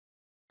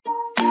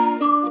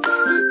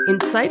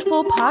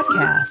Insightful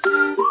podcasts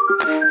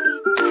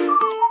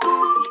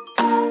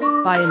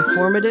by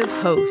informative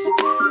hosts.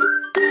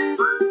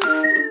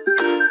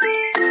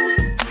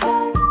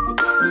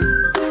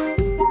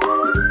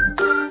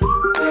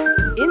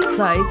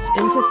 Insights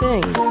into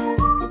Things,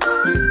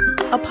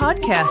 a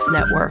podcast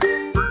network.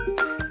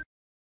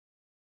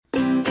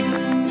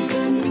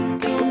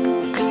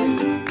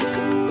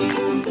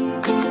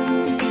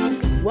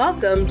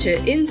 Welcome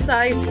to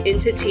Insights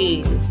into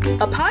Teens,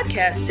 a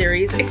podcast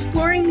series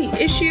exploring the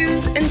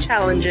issues and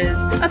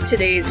challenges of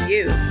today's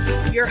youth.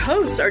 Your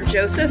hosts are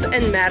Joseph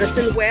and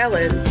Madison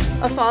Whalen,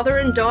 a father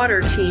and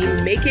daughter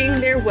team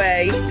making their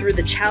way through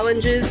the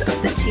challenges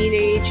of the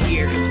teenage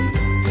years.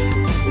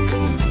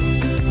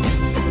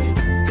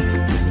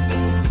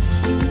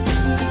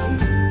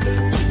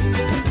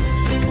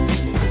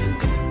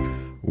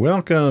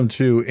 Welcome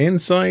to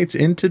Insights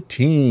into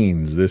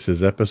Teens. This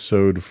is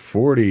episode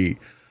 40.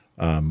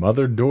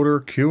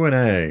 Mother-daughter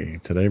Q&A.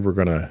 Today we're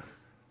going to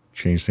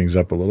change things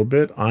up a little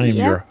bit. I am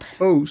your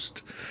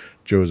host,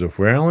 Joseph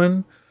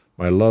Whalen.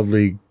 My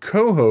lovely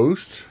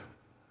co-host,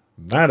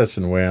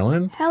 Madison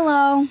Whalen.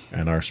 Hello.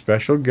 And our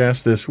special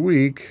guest this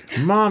week,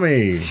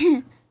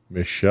 Mommy,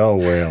 Michelle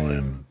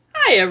Whalen.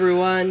 Hi,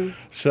 everyone.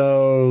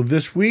 So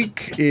this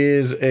week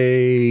is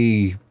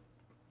a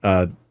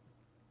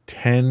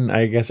 10,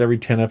 I guess every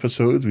 10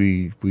 episodes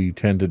we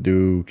tend to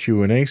do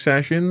Q&A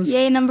sessions.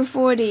 Yay, number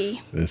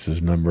 40. This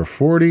is number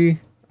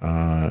 40.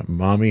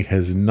 Mommy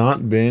has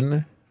not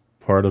been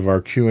part of our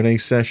Q&A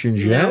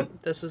sessions yet. No,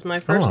 this is my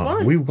first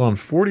one. We've gone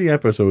 40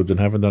 episodes and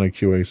haven't done a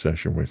Q&A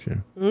session with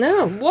you.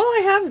 No. Well,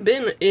 I have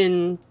been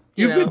in,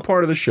 You've been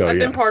part of the show, I've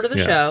yes. been part of the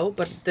show,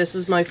 but this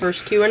is my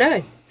first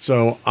Q&A.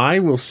 So I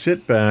will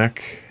sit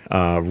back,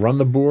 run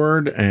the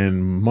board,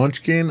 and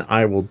Munchkin,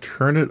 I will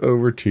turn it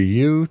over to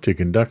you to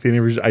conduct the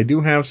interviews. I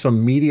do have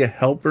some media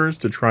helpers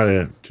to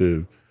try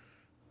to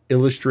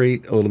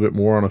illustrate a little bit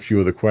more on a few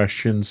of the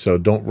questions, so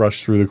don't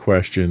rush through the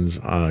questions.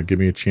 Give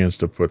me a chance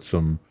to put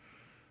some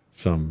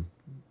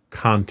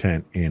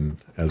content in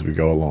as we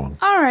go along.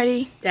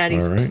 Alrighty.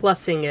 Daddy's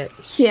plussing it.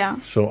 Yeah.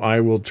 So I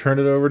will turn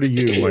it over to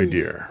you, my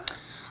dear.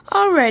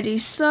 Alrighty,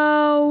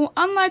 so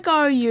unlike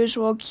our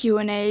usual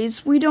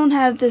Q&As, we don't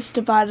have this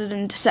divided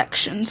into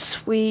sections.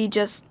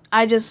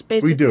 I just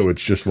basically... We do,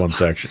 it's just one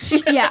section.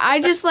 Yeah,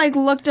 I just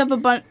looked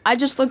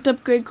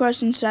up great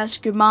questions to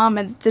ask your mom,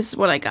 and this is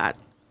what I got.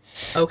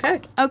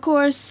 Okay. Of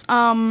course,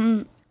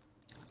 I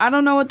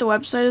don't know what the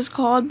website is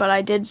called, but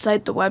I did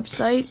cite the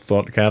website.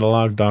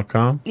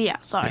 Thoughtcatalog.com? Yeah,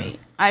 sorry. Yeah.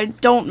 I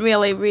don't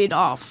really read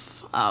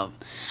off of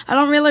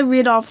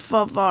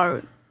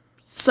our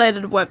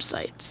cited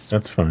websites.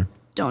 That's fine.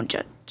 Don't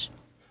judge.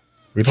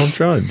 We don't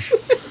judge.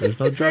 There's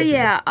no judging. So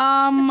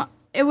yeah,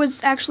 it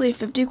was actually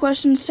 50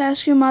 questions to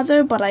ask your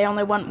mother, but I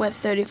only went with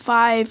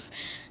 35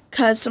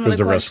 because some of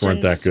the rest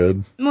weren't that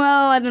good?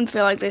 Well, I didn't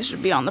feel like they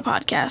should be on the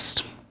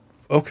podcast.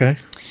 Okay.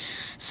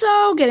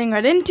 So, getting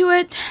right into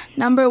it,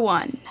 number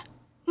 1.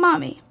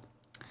 Mommy,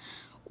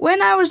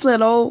 when I was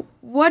little,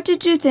 what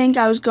did you think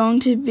I was going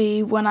to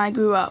be when I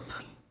grew up?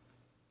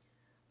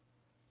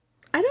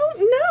 I don't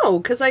know,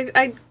 because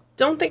I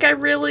don't think I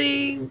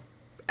really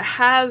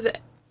have,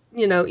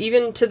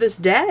 even to this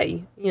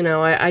day,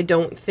 I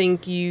don't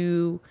think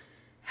you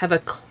have a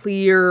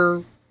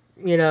clear,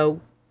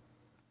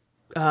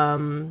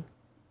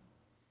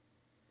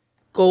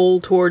 goal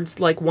towards,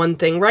 one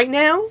thing right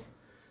now.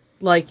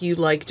 Like, you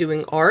like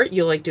doing art,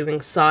 you like doing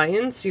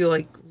science, you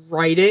like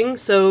writing,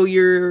 so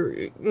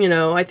you're,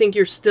 I think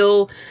you're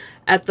still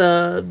at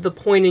the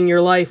point in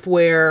your life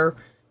where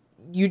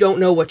you don't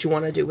know what you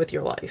want to do with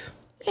your life.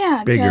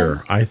 Yeah, bigger.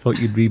 I thought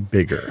you'd be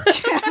bigger.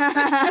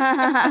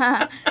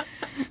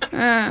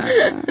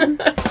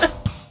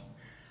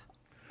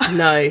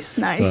 Nice.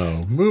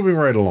 So, moving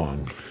right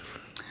along.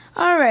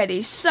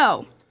 Alrighty,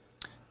 so,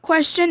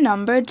 question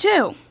number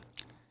 2.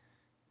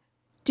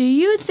 Do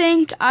you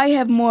think I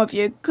have more of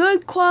your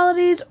good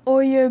qualities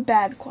or your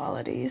bad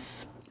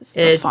qualities? This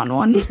is a fun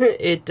one.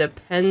 It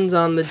depends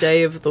on the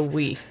day of the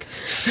week.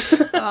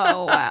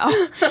 Oh, wow.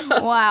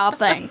 Wow,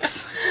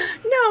 thanks.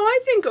 No, I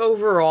think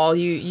overall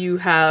you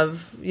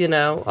have,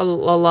 a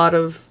lot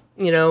of,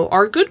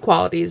 our good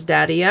qualities,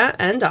 Daddy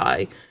and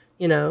I,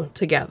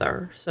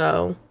 together.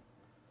 So,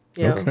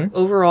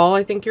 overall,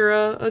 I think you're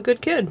a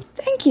good kid.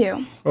 Thank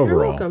you. Overall.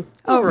 You're welcome.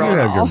 Overall. You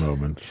have your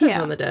moments.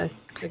 Depends on the day.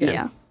 Again.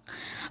 Yeah.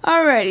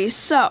 Alrighty,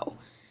 so,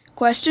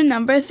 question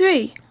number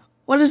 3.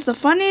 What is the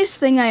funniest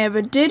thing I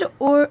ever did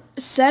or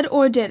said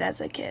or did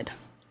as a kid?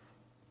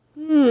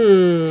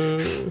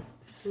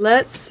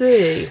 Let's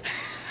see.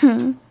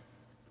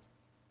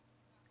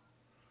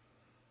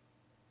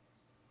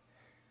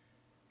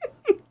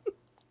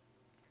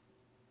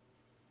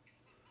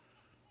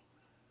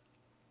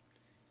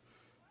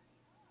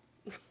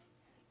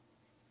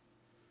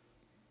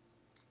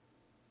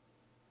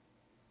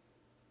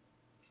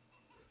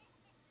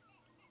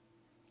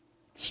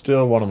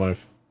 Still one of my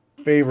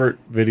favorite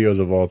videos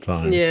of all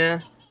time. Yeah,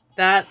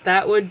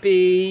 that would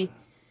be,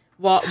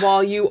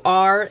 while you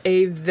are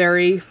a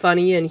very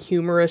funny and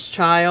humorous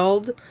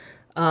child,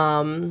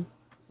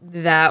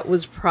 that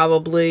was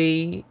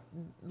probably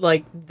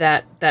like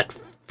that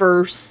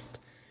first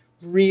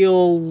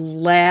real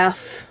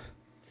laugh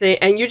thing,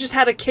 and you just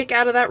had a kick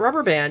out of that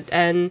rubber band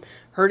and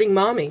hurting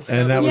mommy.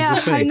 And that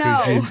was the thing,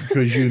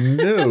 because you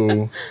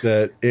knew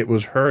that it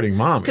was hurting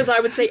mommy. Because I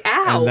would say,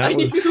 ow,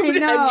 and you just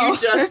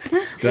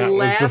that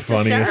was the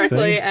funniest thing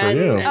for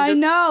you. I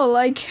know,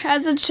 like,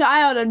 as a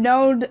child, I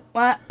know,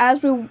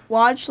 as we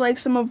watched, like,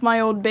 some of my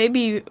old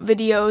baby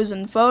videos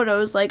and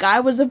photos, like, I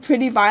was a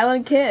pretty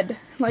violent kid.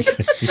 Like,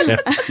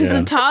 as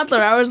a toddler,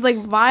 I was, like,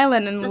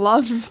 violent and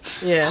loved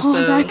all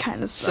that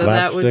kind of stuff.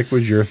 Slapstick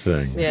was your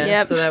thing.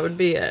 Yeah, so that would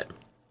be it.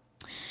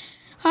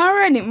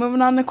 Alrighty,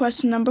 moving on to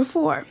question number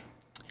 4.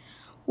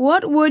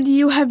 What would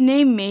you have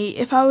named me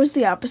if I was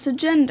the opposite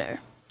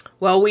gender?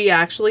 Well, we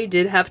actually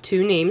did have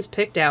 2 names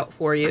picked out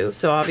for you.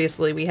 So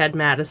obviously we had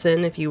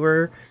Madison if you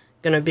were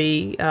going to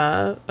be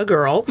a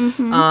girl.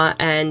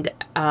 And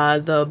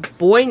the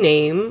boy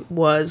name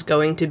was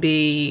going to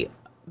be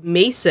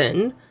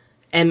Mason,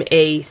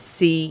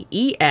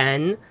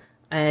 Macen,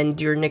 and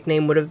your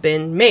nickname would have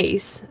been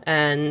Mace.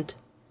 And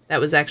that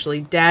was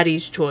actually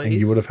Daddy's choice. And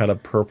you would have had a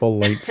purple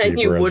lightsaber. And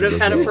you would have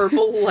had a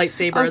purple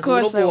lightsaber as a little boy.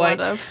 Of course I would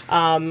have.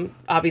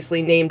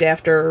 Obviously named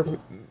after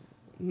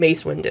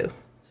Mace Windu.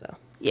 So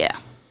yeah.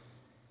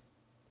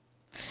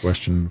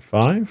 Question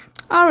 5?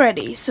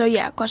 Alrighty, so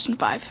yeah, question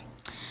 5.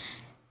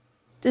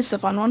 This is a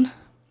fun one.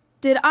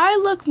 Did I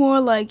look more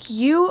like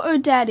you or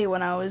Daddy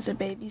when I was a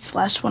baby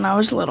 / when I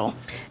was little?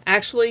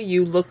 Actually,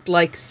 you looked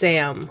like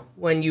Sam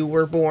when you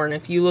were born.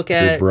 If you look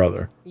at your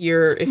brother,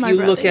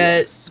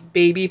 at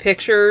baby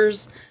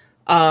pictures,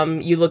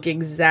 you look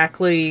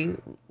exactly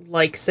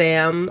like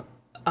Sam.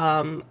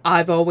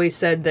 I've always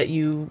said that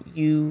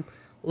you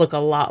look a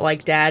lot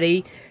like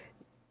Daddy.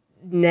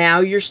 Now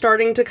you're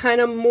starting to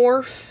kind of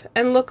morph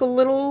and look a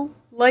little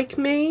like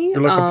me.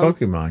 You're like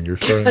a Pokemon. You're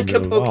starting to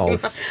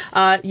evolve.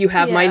 You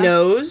have my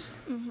nose.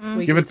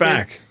 Give it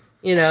back.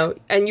 You know,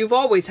 and you've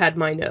always had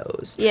my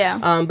nose.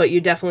 Yeah. But you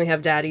definitely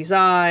have Daddy's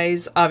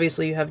eyes.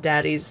 Obviously, you have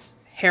Daddy's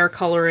hair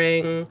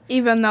coloring.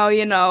 Even though,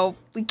 you know,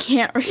 we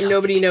can't really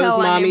Nobody knows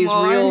Mommy's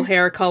anymore. real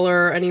hair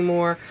color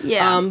anymore.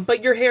 Yeah.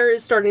 But your hair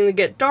is starting to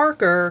get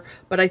darker,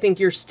 but I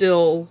think you're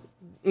still...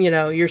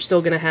 you're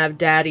still going to have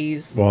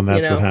Daddy's... Well, and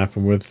that's what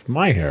happened with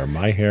my hair.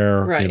 My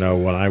hair, right.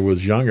 When I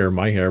was younger,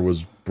 my hair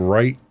was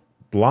bright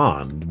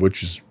blonde,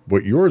 which is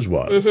what yours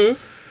was.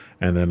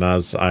 And then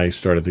as I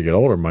started to get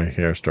older, my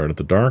hair started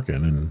to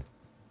darken, and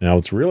now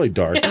it's really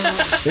dark.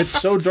 It's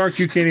so dark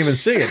you can't even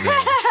see it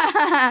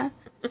now.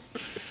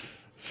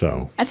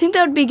 So... I think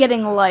that would be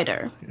getting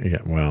lighter.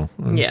 Yeah, well...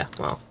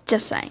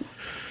 Just saying.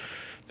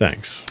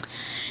 Thanks.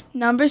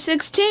 Number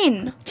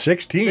 16.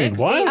 16?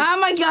 What? Oh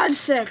my god,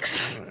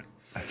 6.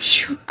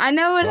 I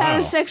know it had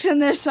a 6 in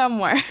there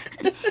somewhere.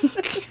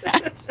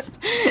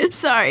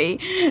 Sorry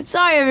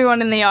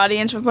everyone in the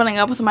audience for putting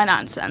up with my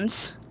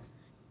nonsense.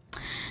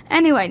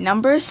 Anyway,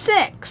 number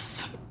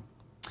 6.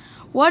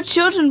 What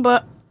children's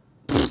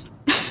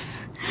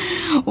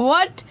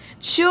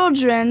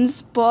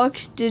book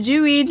did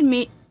you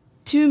read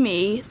to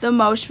me the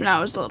most when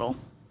I was little?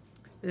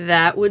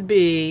 That would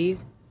be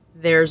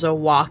There's a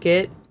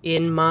Wocket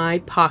in My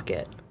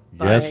Pocket.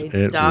 Yes,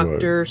 it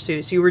Dr.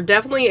 Seuss. You were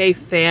definitely a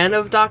fan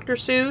of Dr.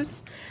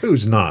 Seuss.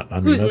 Who's not? I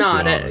mean, Who's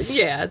not?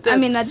 Yeah. I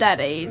mean, at that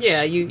age.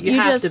 Yeah, you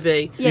have to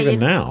be. Yeah, Even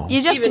now.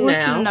 You just Even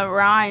listen now. to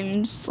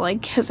rhymes,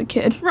 like, as a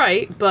kid.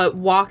 Right, but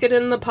Walk It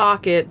in the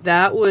Pocket,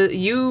 that was...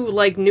 You,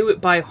 like, knew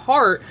it by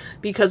heart,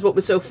 because what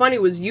was so funny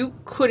was you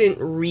couldn't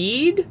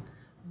read,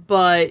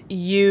 but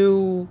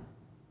you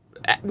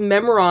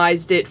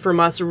memorized it from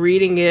us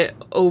reading it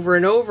over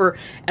and over.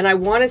 And I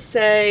want to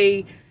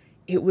say...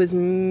 It was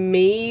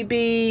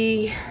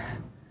maybe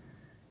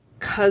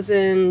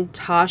cousin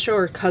Tasha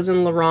or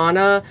cousin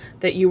Lorana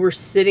that you were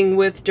sitting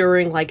with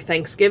during like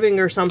Thanksgiving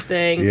or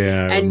something.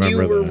 Yeah, I and you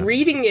were that.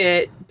 reading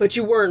it, but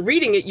you weren't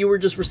reading it. You were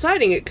just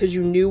reciting it because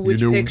you knew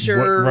which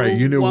picture. Right,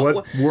 you knew what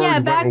words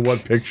were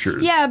what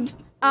pictures. Yeah.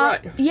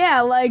 Right.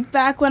 Yeah, like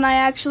back when I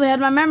actually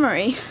had my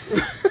memory.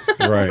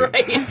 Right.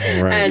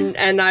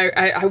 And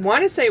I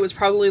want to say it was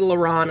probably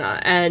Lorana,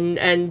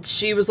 and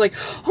she was like,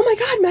 "Oh my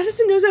God,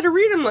 Madison knows how to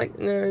read." I'm like,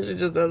 "No, she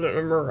just doesn't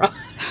memorize."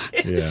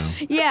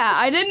 Yeah,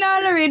 I didn't know how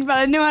to read, but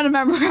I knew how to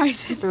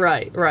memorize it.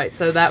 Right.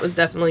 So that was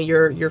definitely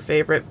your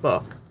favorite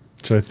book.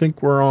 So I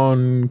think we're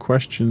on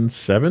question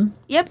 7.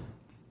 Yep.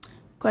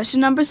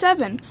 Question number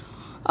 7.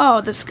 Oh,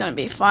 this is gonna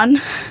be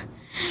fun.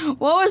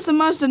 What was the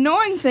most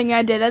annoying thing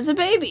I did as a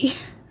baby?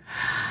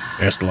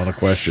 Asked a lot of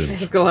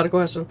questions. Asked a lot of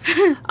questions.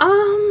 I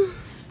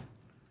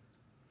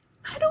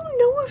don't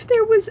know if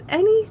there was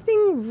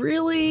anything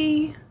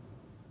really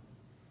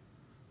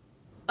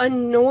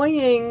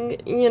annoying,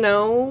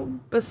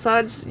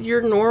 besides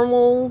your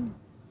normal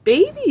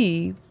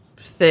baby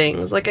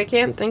things. Like, I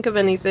can't think of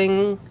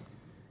anything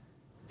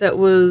that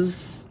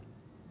was,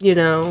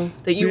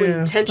 that you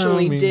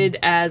intentionally did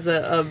as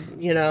a.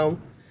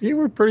 You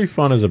were pretty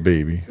fun as a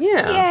baby.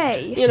 Yeah.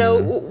 Yay.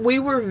 We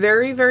were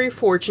very, very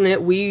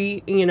fortunate.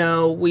 We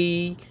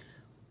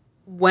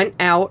went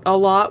out a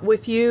lot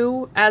with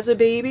you as a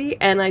baby,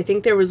 and I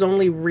think there was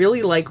only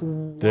really like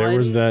there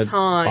was that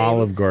time.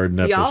 Olive Garden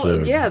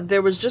episode. Yeah,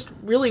 there was just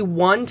really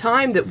one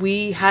time that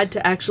we had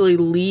to actually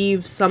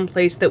leave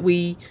someplace that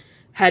we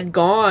had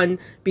gone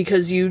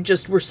because you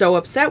just were so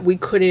upset we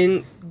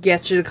couldn't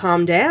get you to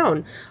calm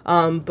down.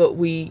 But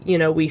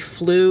we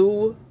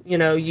flew,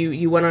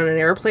 you went on an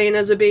airplane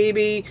as a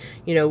baby,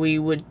 we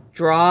would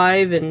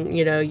drive and,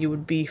 you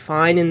would be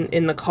fine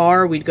in the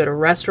car. We'd go to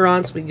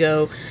restaurants, we'd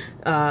go,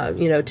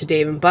 to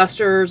Dave &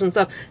 Buster's and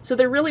stuff. So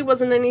there really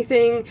wasn't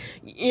anything,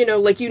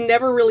 like you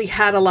never really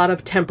had a lot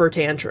of temper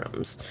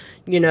tantrums.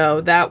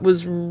 That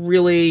was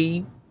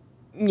really,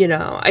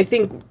 I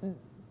think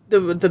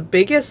the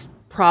biggest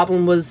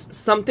problem was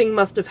something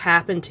must have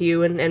happened to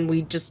you, and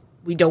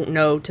we don't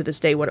know to this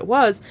day what it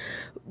was,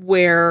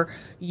 where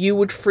you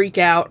would freak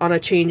out on a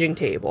changing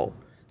table.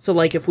 So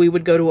like if we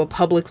would go to a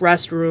public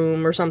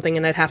restroom or something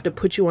and I'd have to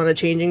put you on a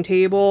changing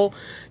table,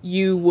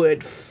 you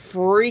would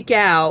freak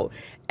out.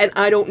 And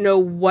I don't know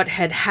what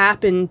had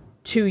happened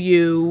to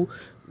you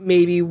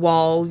maybe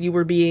while you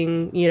were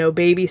being,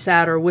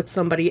 babysat or with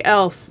somebody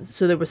else.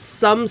 So there was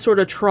some sort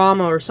of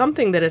trauma or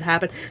something that had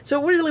happened.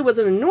 So it really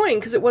wasn't annoying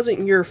because it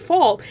wasn't your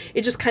fault.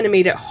 It just kind of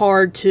made it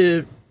hard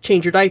to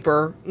change your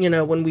diaper,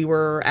 when we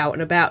were out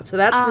and about. So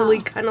that's really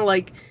kind of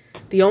like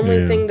the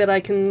only thing that I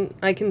can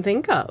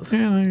think of.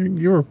 Yeah,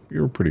 you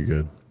were pretty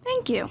good.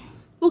 Thank you.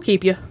 We'll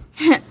keep you.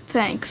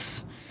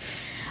 Thanks.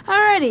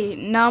 Alrighty,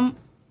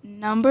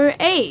 number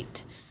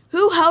 8.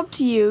 Who helped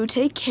you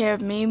take care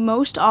of me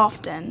most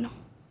often?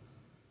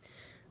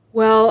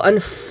 Well,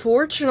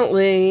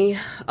 unfortunately,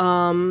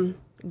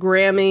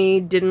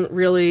 Grammy didn't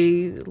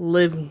really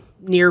live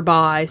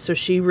nearby, so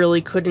she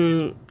really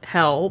couldn't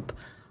help.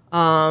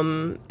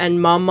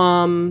 And my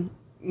mom,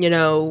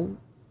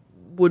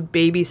 would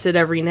babysit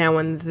every now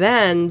and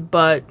then,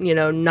 but,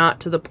 not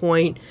to the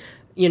point,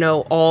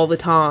 all the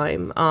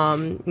time.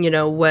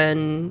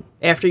 When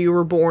after you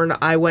were born,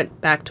 I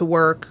went back to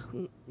work,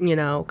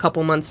 a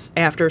couple months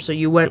after, so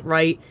you went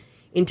right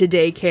into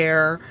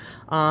daycare.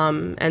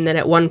 And then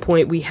at one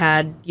point we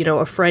had,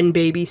 a friend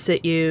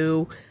babysit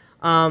you.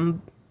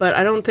 But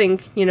I don't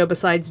think,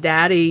 besides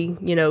Daddy,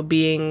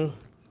 being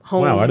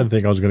home. Wow, I didn't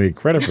think I was going to get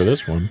credit for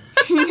this one.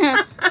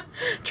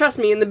 Trust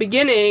me, in the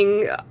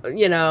beginning,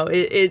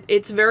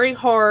 it's very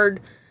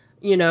hard,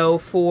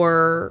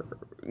 for,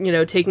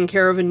 taking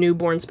care of a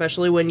newborn,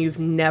 especially when you've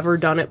never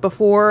done it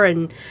before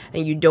and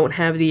you don't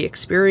have the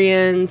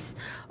experience.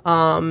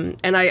 And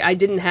I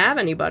didn't have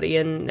anybody.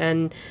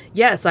 And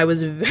yes, I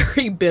was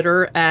very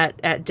bitter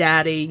at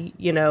Daddy,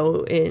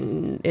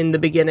 in the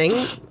beginning.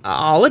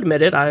 I'll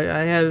admit it.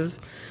 I have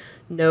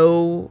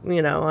no,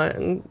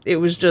 it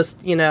was just,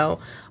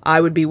 I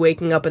would be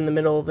waking up in the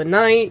middle of the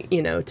night,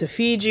 to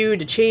feed you,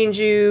 to change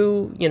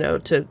you,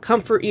 to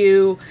comfort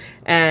you.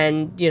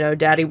 And,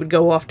 Daddy would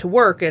go off to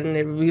work and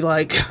it would be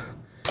like,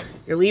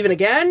 you're leaving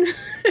again?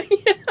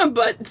 Yeah,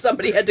 but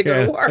somebody had to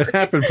go to work. It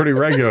happened pretty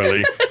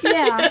regularly.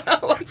 Yeah.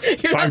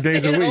 5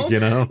 days a week,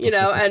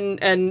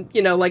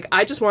 and like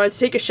I just wanted to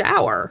take a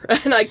shower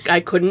and I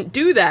couldn't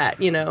do that,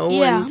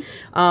 Yeah.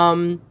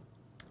 And,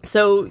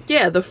 so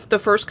yeah, the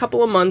first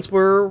couple of months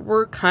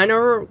were kind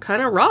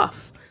of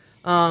rough.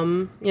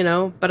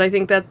 But I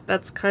think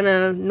that's kind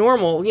of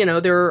normal.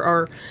 There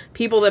are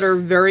people that are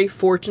very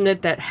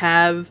fortunate that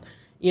have,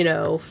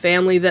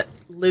 family that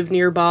live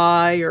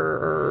nearby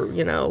or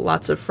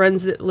lots of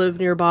friends that live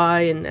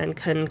nearby and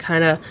can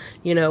kind of,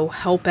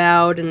 help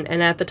out. And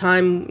at the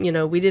time,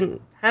 we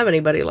didn't have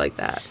anybody like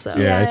that. So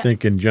yeah, I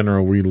think in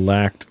general we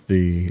lacked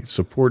the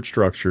support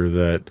structure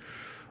that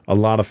a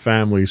lot of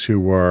families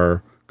who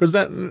are, because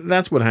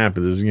that's what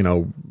happens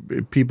is,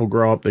 people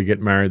grow up, they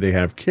get married, they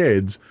have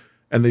kids,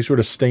 and they sort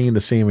of stay in the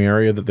same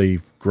area that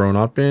they've grown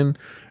up in.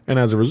 And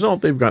as a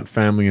result, they've got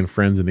family and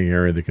friends in the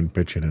area that can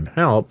pitch in and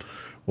help.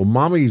 Well,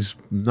 Mommy's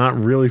not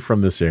really from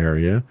this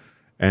area,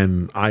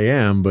 and I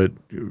am, but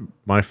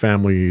my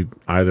family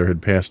either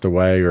had passed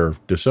away or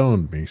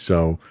disowned me.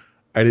 So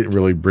I didn't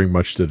really bring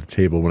much to the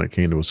table when it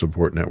came to a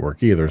support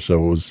network either.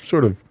 So it was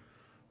sort of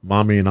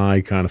Mommy and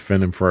I kind of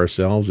fending for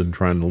ourselves and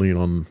trying to lean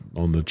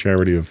on the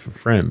charity of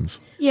friends.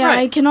 Yeah,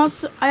 Right.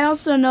 I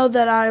also know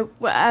that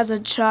as a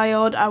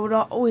child, I would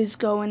always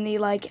go in the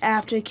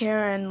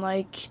aftercare and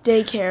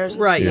daycares. And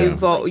right,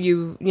 stuff.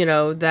 you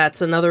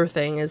that's another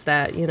thing is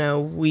that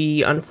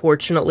we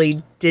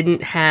unfortunately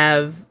didn't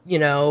have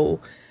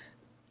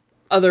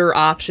other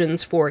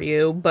options for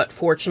you, but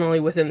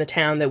fortunately within the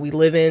town that we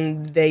live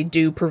in, they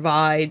do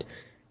provide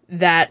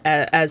that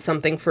as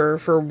something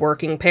for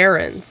working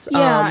parents.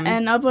 Yeah,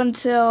 and up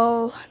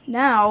until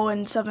now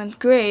in 7th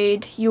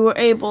grade, you were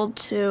able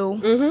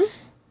to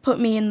put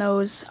me in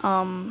those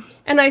and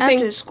I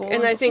think after school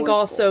and I think before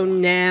also school.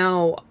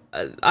 now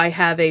I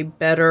have a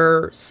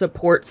better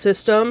support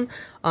system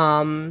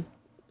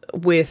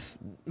with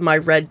my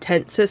Red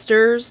Tent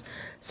sisters,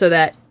 so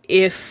that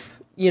if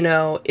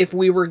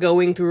we were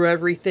going through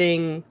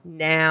everything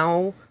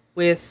now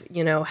with,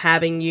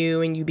 having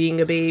you and you being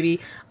a baby.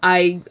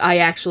 I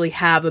actually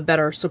have a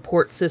better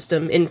support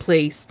system in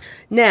place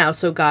now.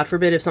 So God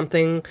forbid if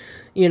something,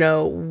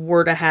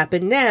 were to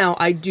happen now,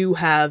 I do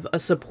have a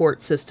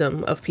support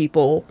system of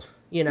people,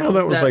 Well,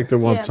 that was like the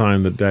one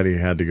time that Daddy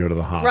had to go to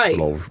the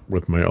hospital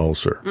with my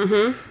ulcer.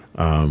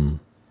 Mm-hmm.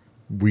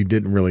 We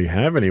didn't really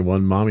have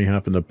anyone. Mommy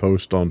happened to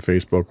post on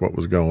Facebook what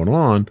was going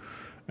on.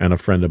 And a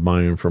friend of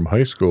mine from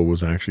high school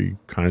was actually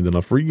kind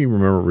enough. You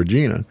remember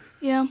Regina?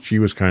 Yeah. She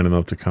was kind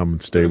enough to come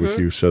and stay with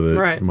you so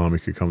that Mommy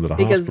could come to the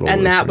hospital.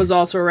 And that was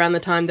also around the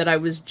time that I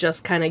was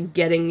just kind of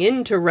getting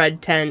into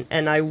Red Tent,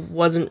 and I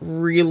wasn't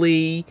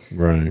really,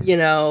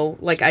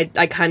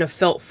 I kind of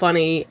felt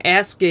funny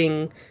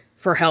asking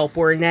for help,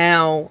 where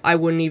now I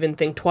wouldn't even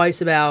think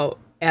twice about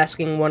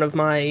asking one of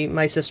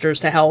my sisters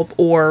to help,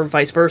 or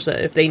vice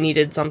versa. If they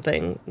needed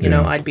something,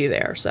 I'd be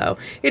there. So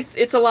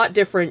it's a lot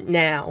different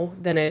now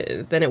than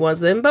it was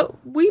then, but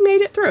we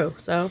made it through.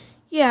 So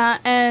yeah,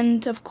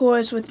 and of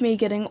course with me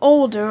getting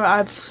older,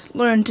 I've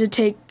learned to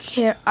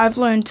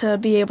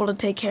be able to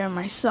take care of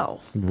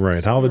myself.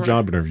 Right. How are the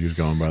job interviews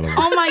going, by the way?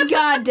 Oh my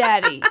God,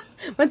 Daddy.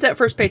 When's that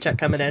first paycheck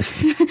coming in?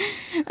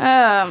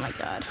 Oh my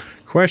God.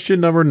 Question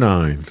number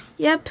 9.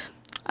 Yep.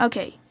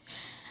 Okay.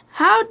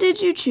 How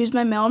did you choose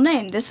my middle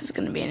name? This is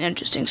going to be an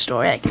interesting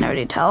story, I can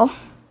already tell.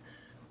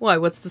 Why?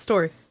 What's the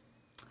story?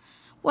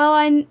 Well,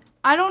 I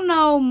don't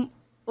know,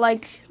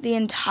 the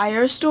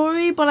entire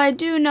story, but I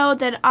do know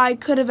that I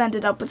could have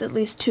ended up with at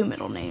least 2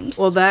 middle names.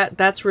 Well,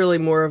 that's really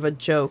more of a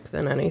joke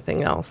than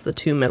anything else, the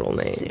 2 middle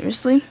names.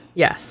 Seriously?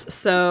 Yes.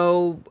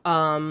 So,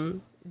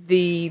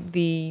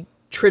 the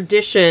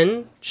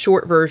tradition,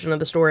 short version of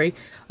the story,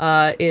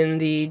 in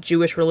the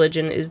Jewish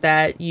religion is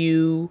that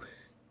you...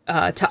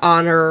 to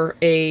honor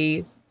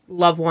a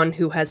loved one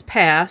who has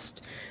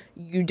passed,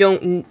 you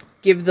don't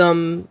give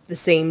them the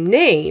same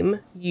name,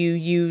 you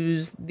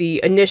use the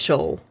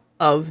initial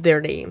of their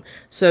name.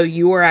 So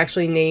you are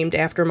actually named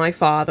after my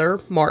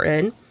father,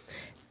 Martin,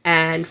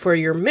 and for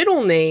your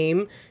middle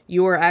name,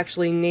 you are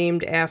actually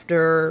named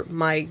after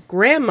my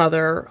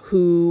grandmother,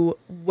 who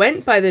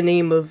went by the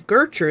name of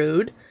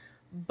Gertrude,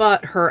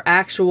 but her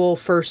actual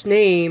first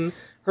name,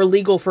 her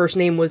legal first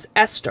name was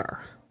Esther.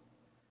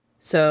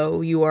 So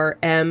you are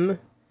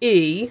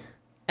M.E.,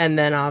 and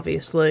then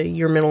obviously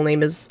your middle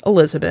name is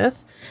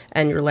Elizabeth,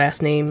 and your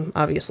last name,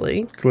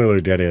 obviously.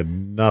 Clearly, Daddy had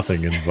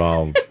nothing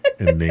involved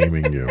in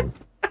naming you.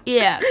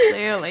 Yeah,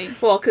 clearly.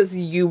 Well, because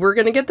you were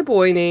going to get the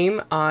boy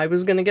name, I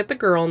was going to get the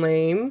girl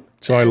name.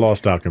 So I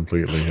lost out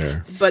completely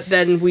here. But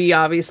then we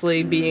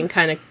obviously, being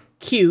kind of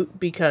cute,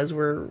 because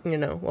we're,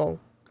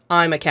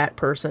 I'm a cat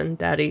person,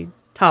 Daddy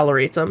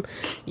tolerates them.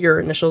 Your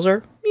initials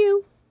are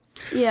Mew.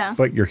 Yeah.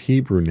 But your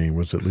Hebrew name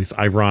was at least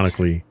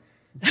ironically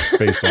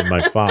based on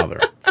my father.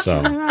 So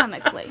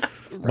ironically.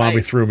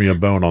 Mommy threw me a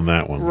bone on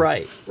that one.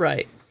 Right.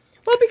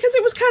 Well, because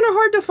it was kind of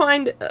hard to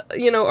find,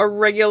 a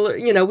regular,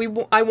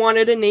 I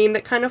wanted a name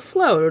that kind of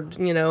flowed,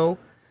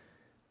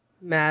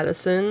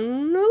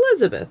 Madison,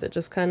 Elizabeth. It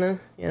just kind of,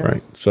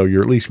 Right. So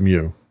you're at least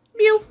Mew.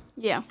 Mew.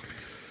 Yeah.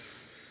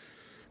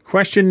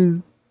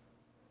 Question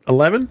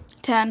 11?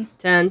 10.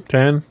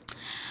 10?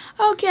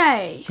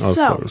 Okay. Oh,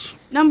 so, close.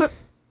 Number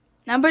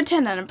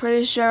 10, and I'm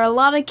pretty sure a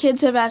lot of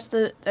kids have asked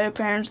their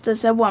parents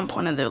this at one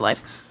point in their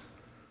life.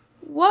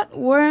 What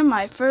were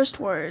my first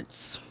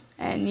words?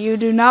 And you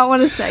do not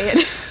want to say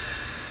it.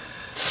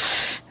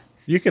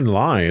 You can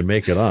lie and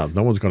make it up.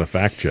 No one's going to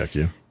fact check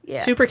you.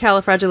 Yeah.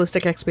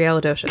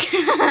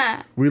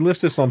 Supercalifragilisticexpialidocious. We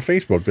list this on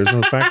Facebook. There's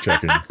no fact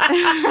checking.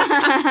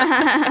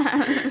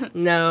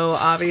 No,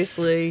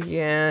 obviously,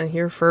 yeah.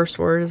 Your first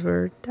words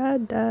were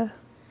da-da.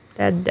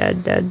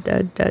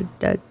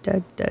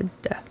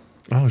 Da-da-da-da-da-da-da-da-da.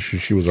 Oh,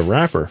 she was a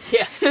rapper.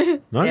 Yeah.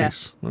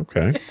 Nice. Yeah.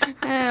 Okay.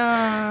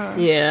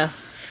 Yeah.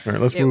 All right,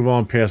 let's move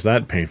on past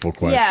that painful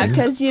question. Yeah,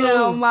 because,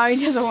 Mommy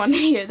doesn't want to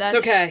hear that. It's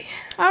okay.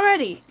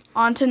 Alrighty,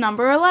 on to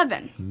number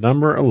 11.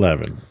 Number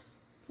 11.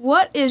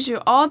 What is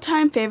your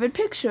all-time favorite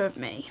picture of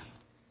me?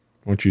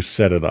 Why don't you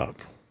set it up?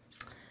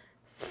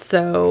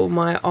 So,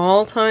 my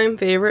all-time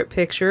favorite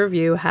picture of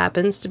you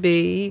happens to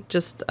be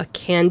just a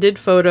candid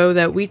photo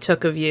that we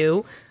took of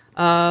you.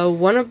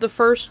 One of the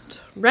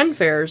first Ren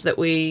fairs that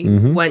we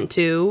went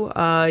to,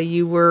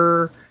 you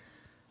were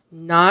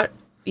not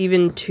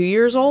even 2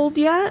 years old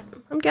yet,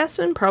 I'm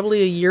guessing.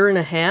 Probably a year and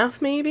a half,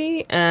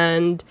 maybe.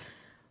 And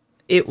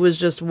it was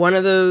just one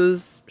of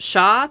those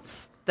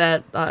shots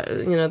that,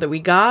 that we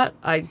got.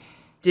 I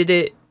did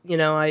it,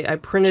 I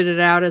printed it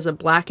out as a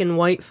black and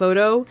white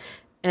photo,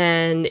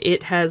 and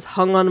it has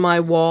hung on my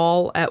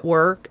wall at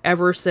work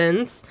ever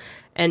since.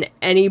 And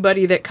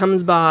anybody that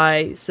comes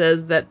by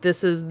says that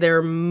this is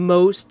their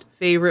most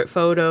favorite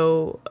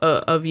photo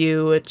of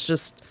you. It's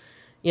just,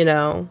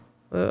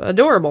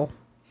 adorable.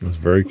 It's a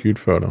very cute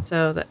photo.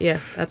 So, that's my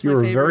favorite. You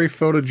were very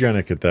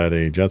photogenic at that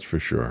age, that's for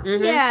sure.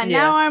 Mm-hmm. Yeah,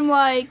 now I'm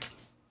like...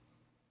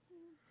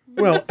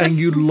 Well, and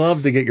you'd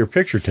love to get your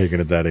picture taken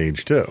at that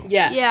age, too.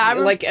 Yes. Yeah,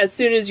 like, as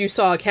soon as you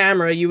saw a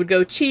camera, you would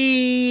go,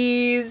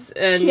 cheese,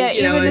 and, Yeah,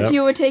 even if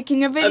you were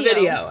taking a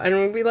video. And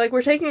we'd be like,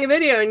 we're taking a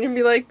video, and you'd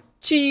be like,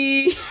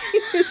 cheese.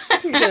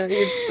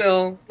 You'd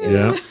still.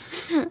 Yeah.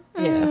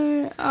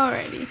 Yeah.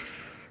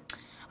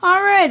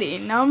 Alrighty,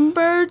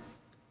 number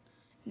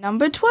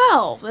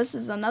 12. This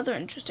is another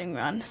interesting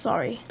one.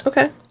 Sorry.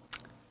 Okay.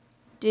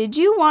 Did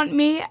you want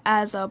me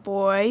as a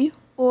boy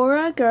or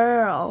a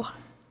girl?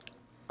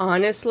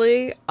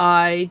 Honestly,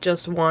 I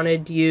just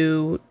wanted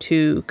you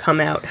to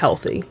come out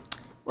healthy.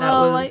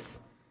 Well, that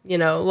was,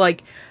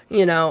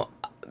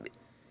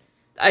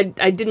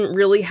 I didn't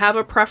really have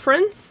a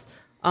preference.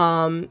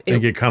 I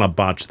think you kind of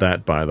botched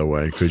that, by the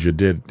way, because you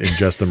did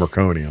ingest the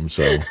meconium,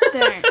 so.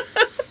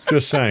 Thanks.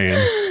 Just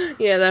saying.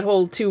 Yeah, that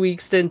whole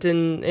 2-week stint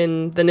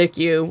in the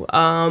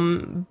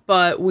NICU.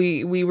 But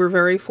we were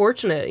very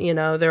fortunate.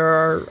 There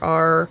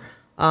are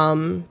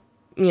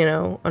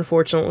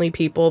unfortunately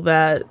people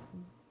that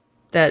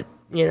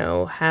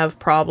have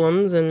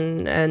problems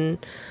and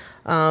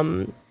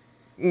I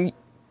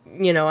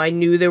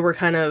knew there were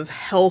kind of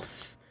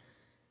health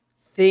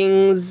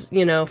things,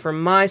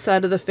 from my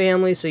side of the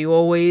family. So you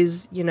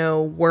always,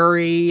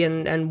 worry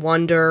and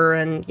wonder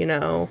and,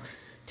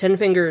 10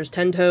 fingers,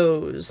 10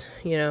 toes,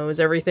 is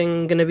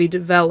everything going to be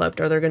developed?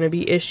 Are there going to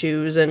be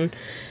issues? And,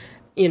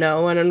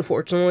 and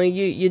unfortunately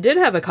you did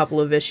have a couple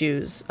of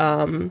issues,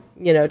 to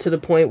the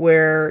point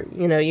where,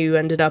 you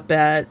ended up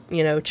at,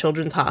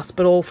 Children's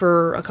Hospital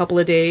for a couple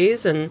of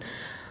days. And,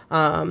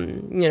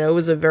 it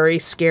was a very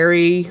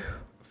scary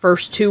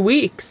first 2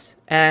 weeks.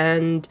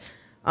 And,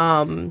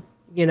 to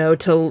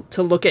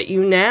look at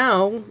you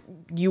now,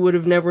 you would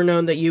have never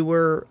known that you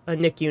were a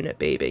NIC unit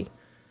baby,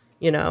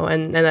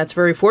 and that's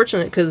very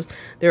fortunate because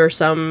there are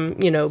some,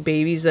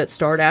 babies that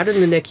start out in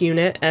the NIC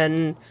unit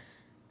and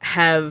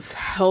have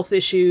health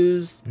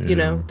issues,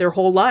 their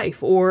whole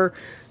life, or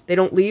they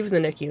don't leave the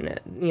NIC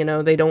unit,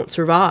 they don't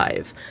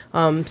survive.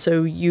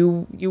 So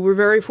you were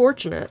very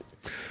fortunate.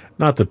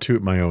 Not to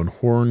toot my own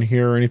horn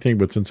here or anything,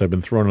 but since I've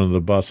been thrown under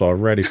the bus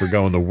already for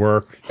going to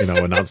work, and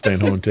not staying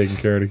home and taking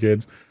care of the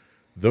kids,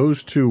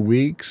 those 2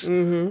 weeks,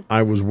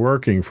 I was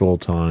working full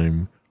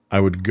time. I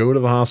would go to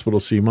the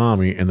hospital to see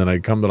mommy, and then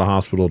I'd come to the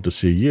hospital to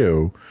see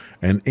you.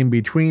 And in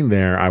between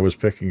there, I was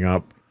picking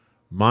up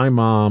my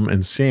mom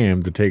and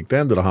Sam to take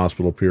them to the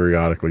hospital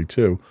periodically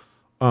too.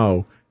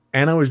 Oh,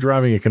 and I was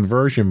driving a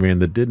conversion van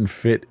that didn't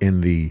fit in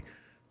the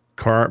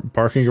car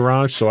parking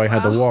garage, so I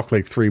had to walk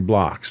like 3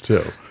 blocks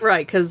too.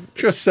 Right, because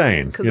just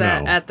saying, because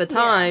at the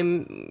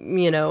time,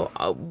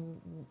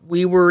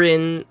 we were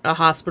in a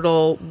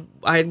hospital.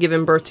 I had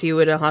given birth to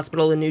you at a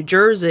hospital in New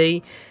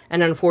Jersey,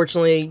 and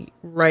unfortunately,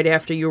 right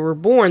after you were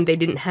born, they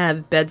didn't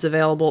have beds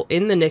available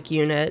in the NIC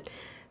unit.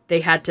 They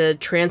had to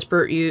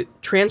transport you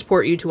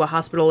to a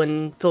hospital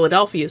in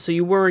Philadelphia, so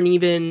you weren't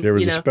even. There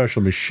was a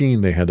special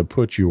machine they had to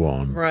put you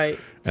on, right?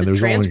 And there's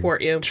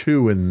transport only you.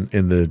 2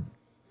 in the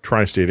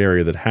tri-state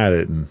area that had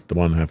it, and the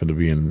one happened to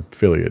be in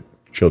Philly at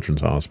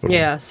Children's Hospital.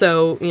 Yeah,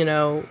 so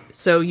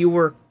you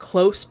were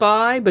close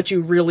by, but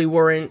you really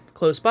weren't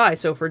close by.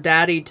 So for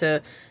Daddy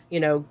to,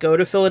 go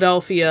to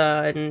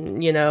Philadelphia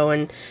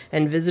and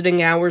and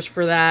visiting hours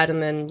for that,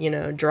 and then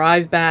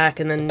drive back,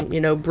 and then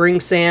bring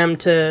Sam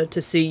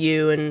to see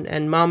you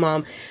and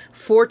Mom.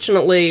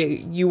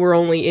 Fortunately, you were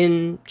only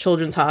in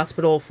Children's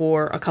Hospital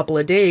for a couple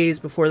of days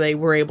before they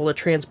were able to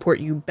transport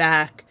you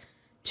back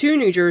to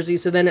New Jersey.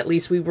 So then at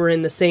least we were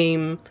in the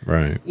same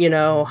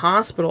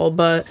hospital,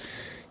 but.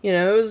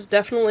 It was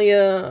definitely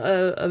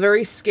a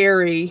very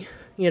scary,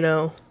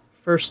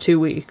 first 2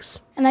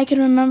 weeks. And I can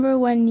remember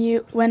when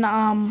you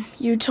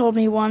told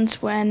me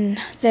once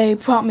when they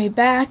brought me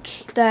back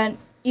that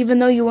even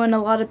though you were in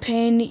a lot of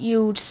pain,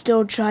 you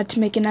still tried to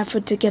make an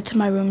effort to get to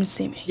my room and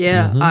see me.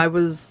 Yeah, I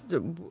was,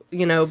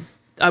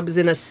 I was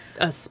in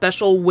a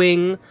special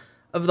wing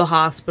of the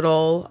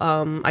hospital.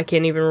 I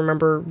can't even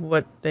remember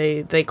what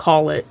they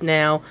call it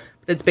now,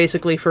 but it's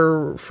basically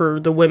for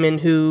the women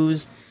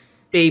whose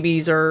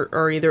babies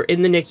are either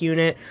in the NIC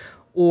unit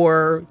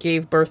or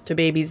gave birth to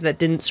babies that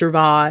didn't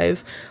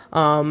survive.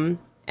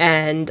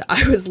 And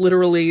I was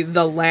literally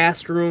the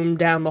last room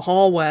down the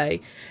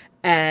hallway,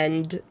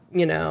 and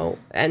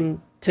and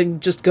to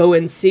just go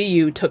and see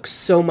you took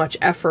so much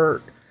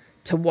effort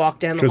to walk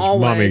down the hallway.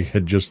 Because mommy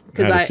had just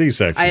had a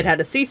C-section. I had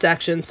a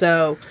C-section,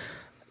 so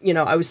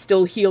I was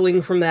still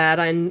healing from that,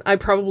 and I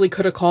probably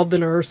could have called the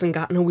nurse and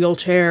gotten a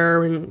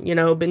wheelchair and,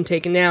 been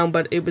taken down,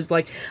 but it was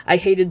like, I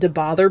hated to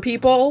bother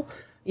people,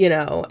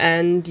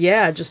 and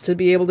yeah, just to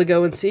be able to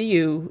go and see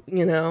you,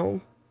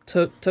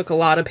 took a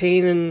lot of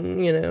pain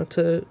and,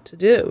 to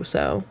do,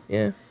 so,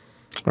 yeah.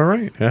 All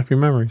right, happy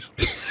memories.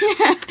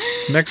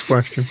 Next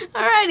question.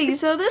 Alrighty,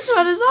 so this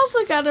one is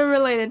also kind of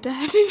related to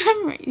happy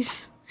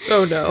memories.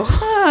 Oh, no.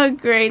 Oh,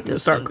 great.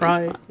 This Start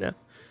crying. No.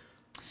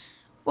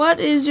 What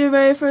is your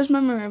very first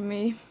memory of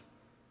me?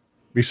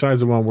 Besides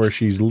the one where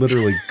she's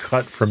literally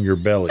cut from your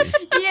belly.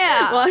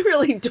 Yeah. Well, I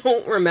really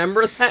don't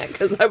remember that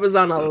because I was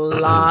on a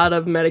lot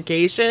of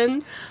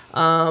medication.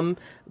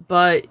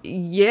 But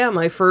yeah,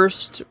 my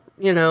first,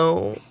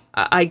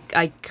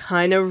 I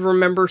kind of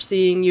remember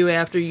seeing you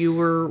after you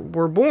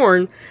were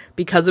born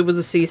because it was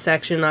a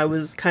C-section. I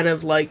was kind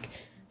of like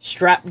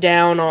strapped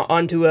down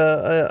onto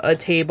a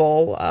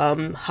table,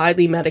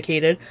 highly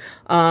medicated.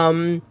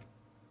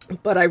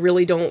 But I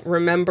really don't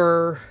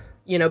remember,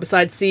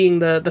 besides seeing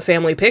the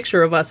family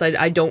picture of us,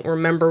 I don't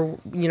remember,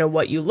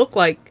 what you look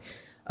like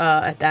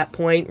at that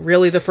point.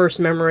 Really, the first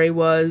memory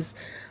was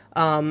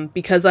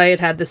because I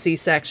had the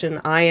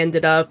C-section, I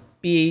ended up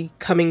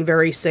becoming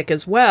very sick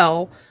as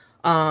well.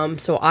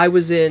 So I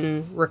was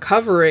in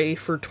recovery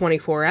for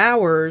 24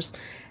 hours,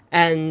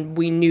 and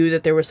we knew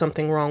that there was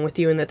something wrong with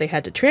you and that they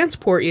had to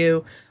transport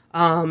you.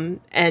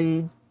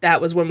 And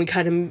that was when we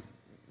kind of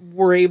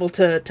were able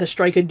to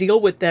strike a deal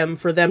with them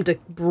for them to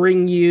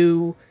bring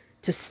you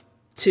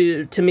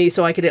to me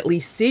so I could at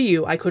least see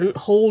you. I couldn't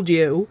hold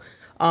you,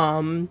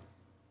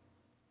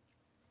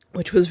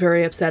 which was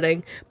very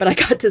upsetting, but I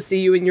got to see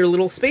you in your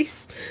little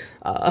space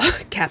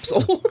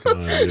capsule.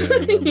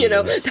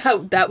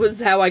 That was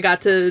how I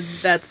got to,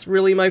 that's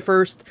really my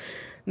first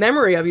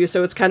memory of you.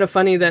 So it's kind of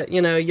funny that,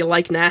 you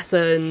like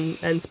NASA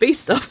and space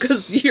stuff,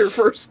 because your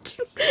first,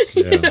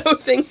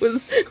 thing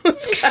was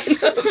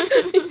kind of,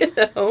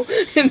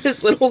 in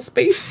this little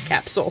space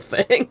capsule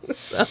thing.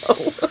 So.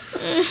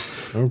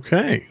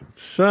 Okay.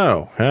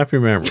 So, happy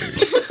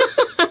memories.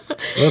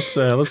 Let's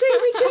see,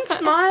 we can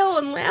smile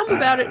and laugh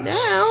about it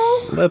now.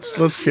 Let's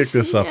kick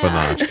this up a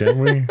notch, can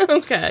we?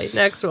 Okay,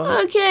 next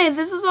one. Okay,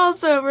 this is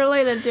also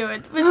related to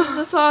it, which is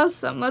just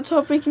awesome. Let's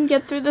hope we can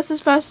get through this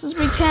as fast as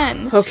we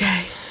can.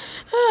 Okay.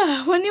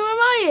 When you were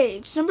my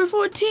age, number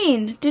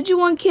 14, did you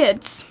want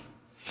kids?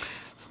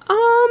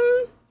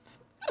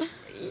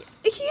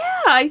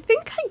 Yeah, I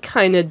think I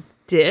kind of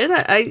did.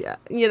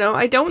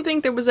 I don't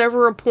think there was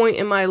ever a point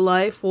in my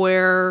life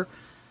where,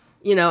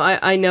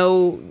 I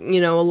know,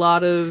 a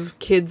lot of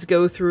kids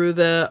go through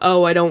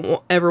I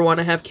don't ever want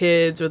to have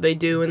kids, or they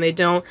do and they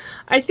don't.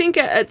 I think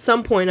at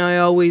some point I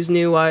always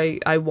knew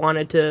I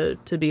wanted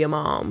to be a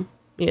mom,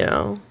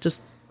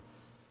 just.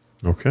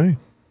 Okay.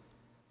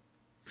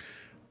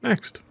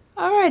 Next.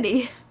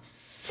 Alrighty.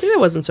 See, that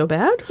wasn't so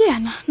bad.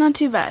 Yeah, not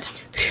too bad.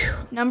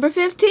 Number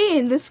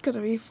 15, this is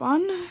gonna be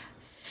fun.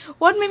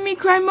 What made me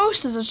cry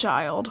most as a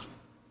child?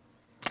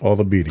 All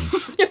the beatings.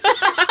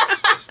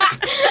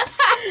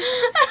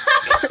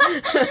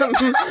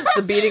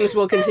 The beatings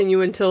will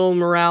continue until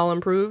morale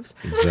improves.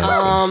 Exactly.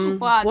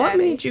 Wow, What Daddy.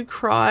 made you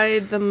cry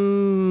the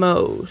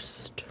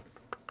most?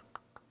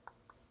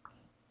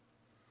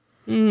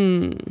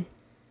 Going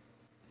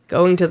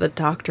to the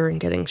doctor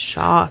and getting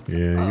shots.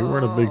 Yeah, you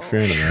weren't a big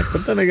fan of that.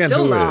 But then again,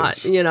 Still who not,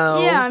 is?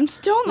 Yeah, I'm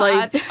still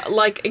not.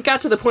 Like it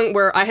got to the point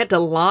where I had to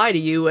lie to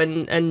you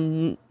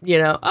and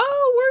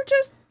we're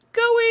just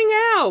going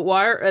out.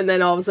 Why? And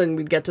then all of a sudden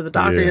we'd get to the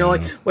doctor and you're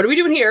like, what are we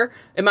doing here?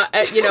 Am I,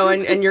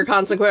 and your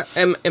constant,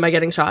 am I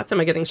getting shots? Am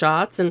I getting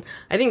shots? And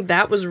I think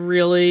that was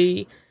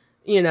really,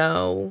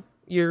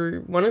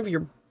 one of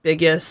your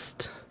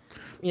biggest,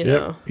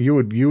 Yep. You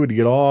would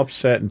get all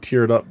upset and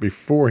teared up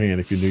beforehand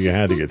if you knew you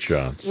had to get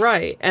shots.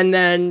 Right. And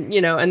then,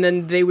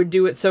 they would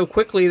do it so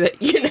quickly that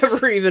you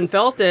never even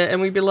felt it. And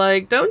we'd be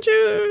like, don't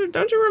you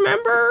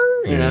remember?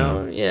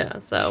 Yeah.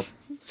 So.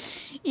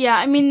 Yeah,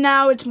 I mean,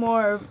 now it's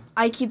more,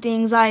 I keep the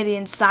anxiety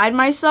inside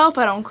myself.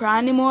 I don't cry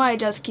anymore. I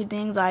just keep the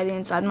anxiety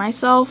inside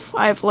myself.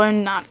 I've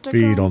learned not to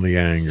Feed cry. on the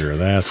anger.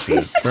 That's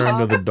it. Turn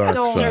to the dark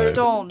side.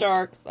 Don't.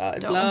 Dark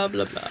side. Don't. Blah,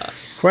 blah, blah.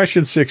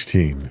 Question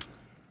 16.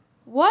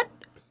 What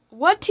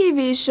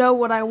TV show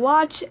would I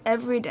watch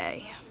every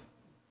day?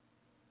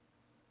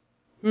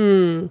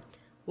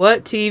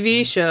 What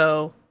TV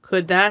show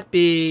could that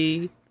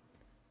be?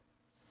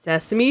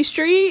 Sesame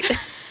Street?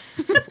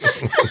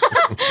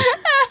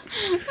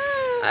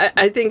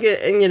 I think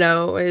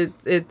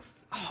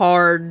it's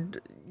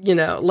hard,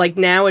 like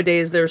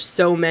nowadays there's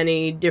so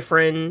many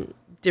different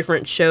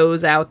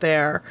shows out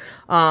there.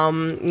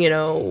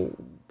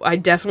 I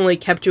definitely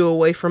kept you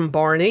away from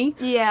Barney.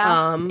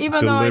 Yeah.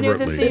 Even though I knew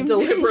the theme.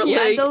 Deliberately.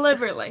 Yeah,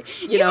 deliberately.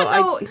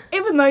 You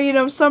Even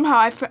though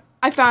somehow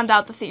I found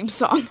out the theme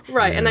song.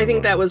 Right, and I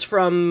think that was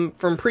from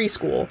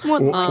preschool.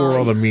 Or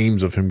all the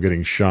memes of him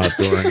getting shot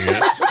during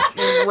it.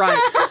 Right.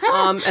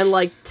 And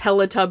like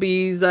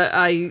Teletubbies,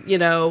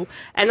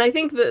 and I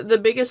think the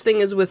biggest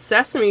thing is with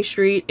Sesame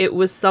Street, it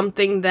was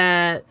something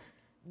that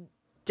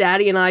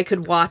Daddy and I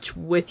could watch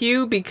with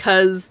you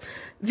because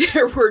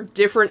there were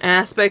different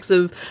aspects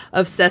of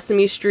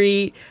Sesame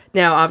Street.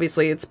 Now,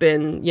 obviously, it's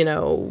been,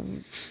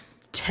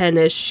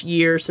 10-ish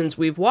years since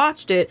we've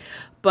watched it,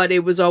 but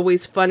it was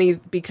always funny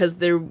because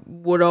there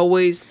would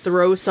always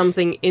throw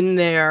something in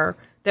there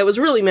that was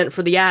really meant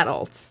for the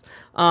adults.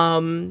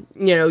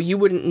 You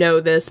wouldn't know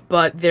this,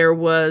 but there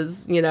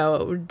was,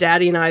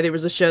 Daddy and I, there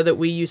was a show that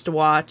we used to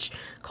watch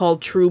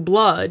called True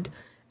Blood,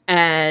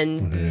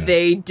 and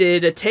they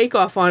did a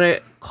takeoff on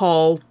it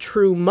called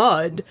True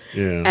Mud.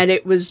 Yeah. And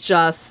it was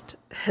just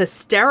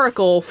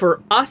hysterical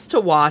for us to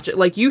watch it.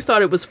 Like, you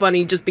thought it was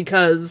funny just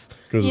because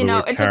You know,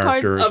 it's a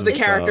card- of the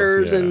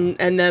characters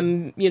and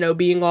them, you know,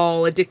 being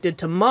all addicted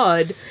to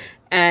mud.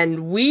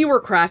 And we were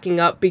cracking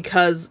up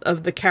because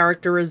of the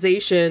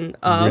characterization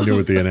of... We knew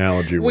what the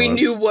analogy was. We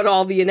knew what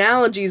all the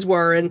analogies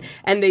were, and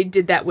they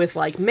did that with,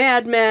 like,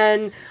 Mad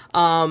Men,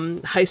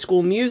 High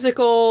School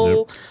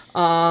Musical,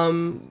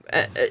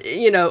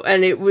 you know,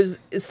 and it was...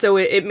 So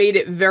it made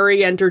it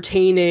very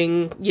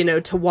entertaining, you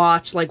know, to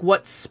watch, like,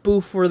 what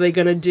spoof were they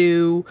gonna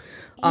do,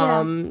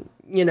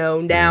 you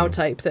know, now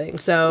type thing.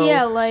 So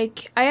yeah,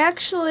 like, I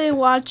actually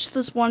watched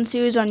this one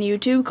series on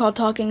YouTube called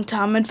Talking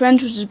Tom and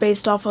Friends, which is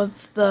based off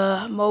of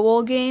the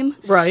mobile game.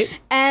 Right.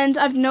 And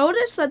I've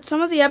noticed that some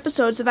of the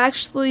episodes have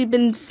actually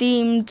been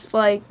themed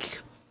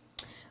like,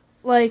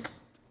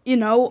 you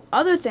know,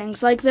 other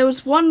things. Like, there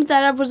was one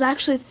that was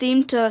actually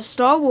themed to a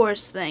Star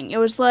Wars thing. It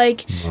was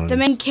like the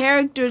main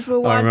characters were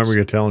watching... I remember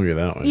you telling me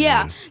that one.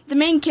 Yeah, the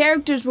main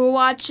characters were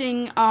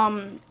watching,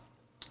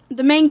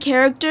 the main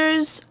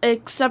characters,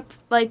 except,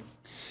 like,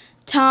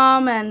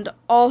 Tom and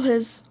all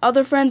his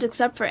other friends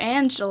except for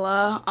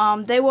Angela,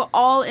 they were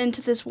all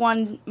into this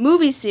one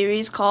movie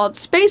series called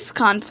Space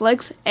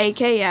Conflicts,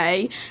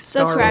 aka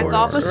The Crack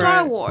Off of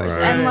Star Wars.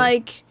 Right. And,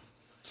 like,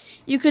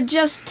 you could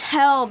just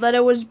tell that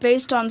it was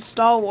based on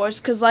Star Wars,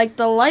 because, like,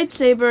 the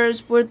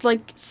lightsabers were,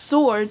 like,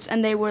 swords,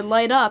 and they would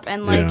light up,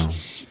 and, like,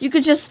 you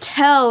could just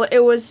tell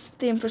it was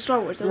themed for Star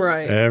Wars.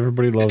 Right.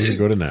 Everybody loves a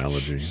good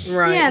analogy.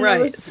 Right, Yeah,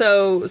 right.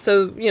 So,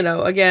 you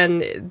know,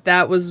 again,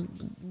 that was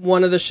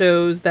one of the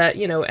shows that,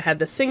 you know, it had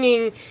the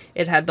singing,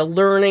 it had the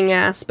learning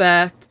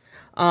aspect.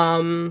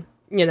 You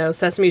know,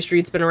 Sesame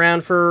Street's been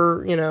around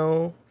for, you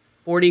know,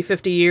 40,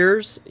 50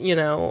 years, you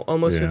know,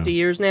 almost 50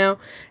 years now.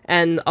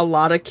 And a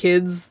lot of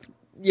kids,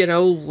 you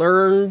know,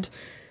 learned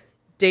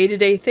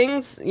day-to-day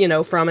things, you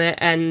know, from it.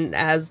 And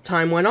as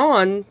time went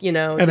on, you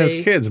know, and as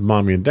kids,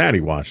 Mommy and Daddy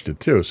watched it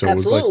too. So it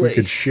was like we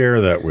could share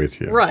that with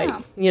you. Right.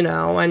 Yeah. You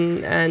know,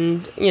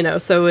 and you know,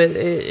 so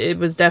it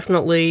was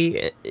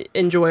definitely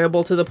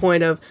enjoyable to the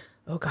point of,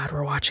 oh God,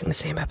 we're watching the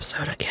same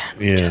episode again.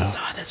 We just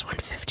saw this one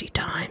 50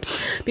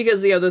 times.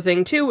 Because the other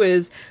thing too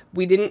is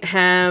we didn't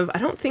have, I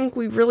don't think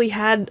we really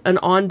had an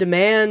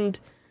on-demand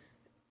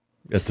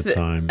at the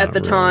time. At the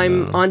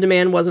time, no. on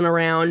demand wasn't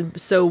around,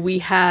 so we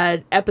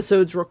had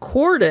episodes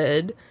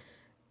recorded,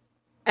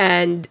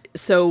 and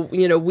so,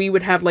 you know, we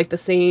would have like the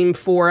same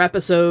 4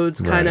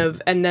 episodes kind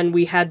of, and then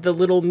we had the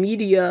little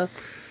media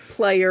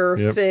player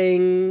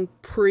thing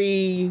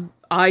pre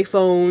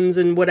iPhones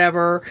and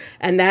whatever,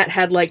 and that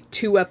had like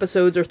 2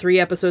 episodes or 3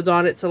 episodes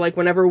on it. So like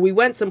whenever we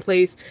went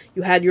someplace,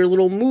 you had your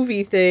little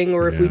movie thing,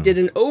 or if we did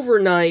an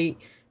overnight,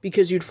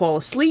 because you'd fall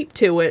asleep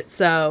to it.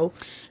 So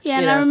yeah,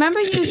 and I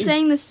remember you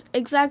saying this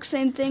exact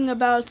same thing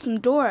about some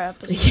Dora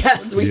episodes.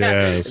 Yes, we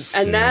had,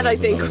 and that I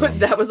think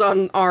that was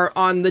on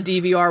the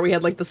DVR. We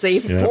had like the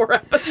same 4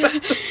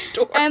 episodes of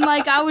Dora. And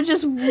like I would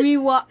just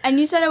rewatch,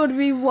 and you said I would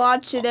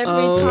rewatch it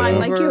every time,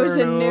 like it was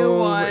a new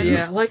one.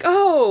 Yeah, like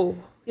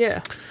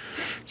yeah.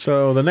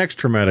 So the next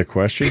traumatic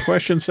question,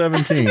 question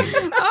 17.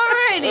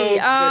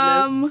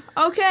 Alrighty.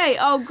 Okay.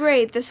 Oh,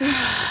 great. This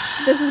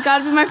has got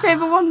to be my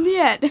favorite one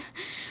yet.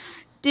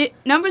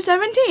 Number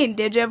 17.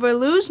 Did you ever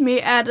lose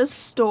me at a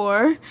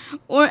store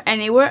or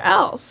anywhere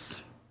else?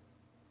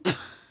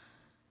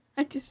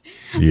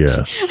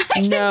 Yes.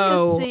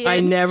 No, I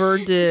never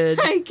did.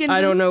 I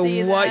don't know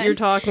what you're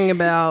talking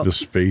about. The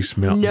Space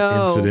Mountain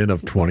incident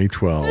of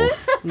 2012.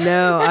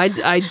 No,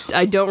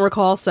 I don't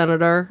recall,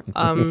 Senator.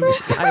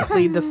 I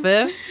plead the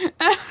fifth.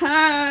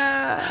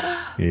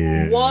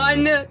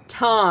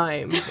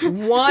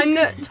 One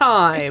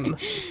time.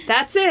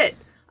 That's it.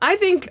 I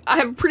think I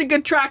have a pretty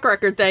good track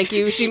record, thank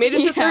you. She made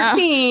it to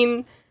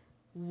 13.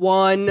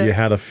 You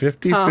had a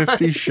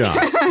 50-50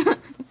 shot.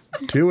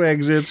 2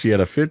 exits, you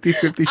had a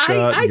 50-50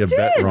 shot, and you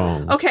bet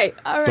wrong. Okay.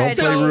 All right.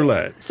 Don't play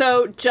roulette.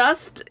 So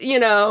just, you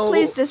know...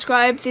 Please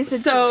describe the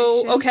situation.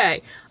 So,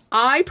 okay.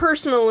 I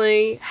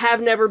personally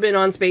have never been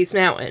on Space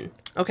Mountain.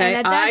 Okay?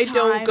 I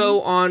don't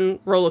go on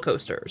roller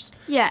coasters.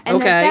 Yeah,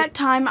 and at that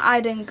time,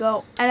 I didn't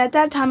go. And at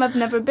that time, I've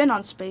never been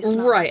on Space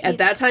Mountain. Right. At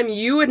that time,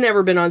 you had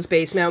never been on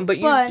Space Mountain, but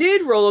you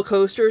did roller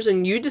coasters,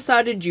 and you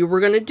decided you were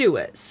going to do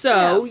it.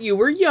 So, you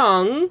were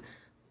young.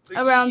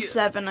 Around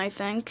 7, I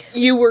think.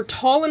 You were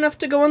tall enough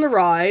to go on the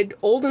ride,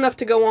 old enough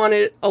to go on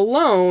it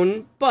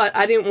alone, but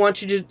I didn't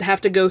want you to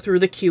have to go through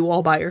the queue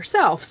all by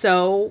yourself.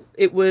 So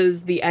it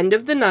was the end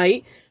of the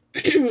night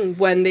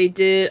when they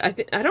did,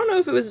 I don't know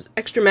if it was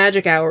extra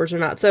magic hours or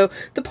not. So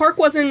the park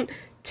wasn't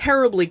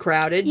terribly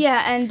crowded.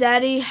 Yeah, and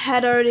Daddy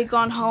had already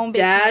gone home.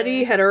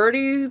 Daddy had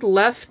already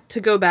left to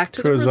go back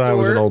to the resort. Because I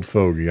was an old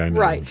fogey, I know.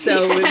 Right,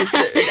 so it was,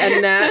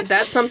 and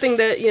that's something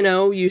that, you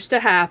know, used to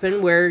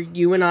happen where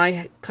you and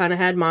I kind of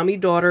had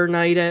mommy-daughter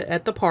night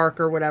at the park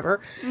or whatever,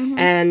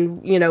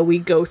 and, you know, we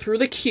go through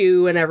the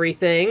queue and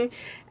everything,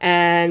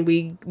 and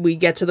we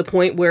get to the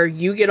point where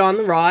you get on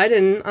the ride,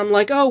 and I'm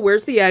like, oh,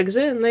 where's the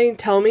exit? And they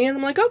tell me, and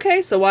I'm like,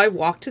 okay, so I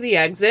walk to the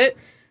exit,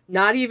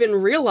 not even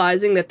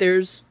realizing that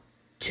there's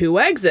 2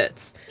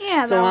 exits.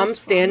 Yeah, so that I'm was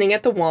standing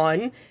at the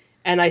one,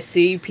 and I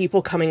see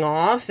people coming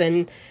off,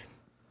 and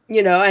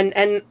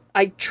and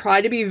I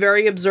try to be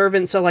very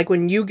observant. So like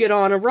when you get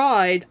on a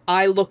ride,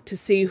 I look to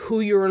see who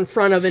you're in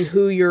front of and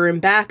who you're in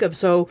back of,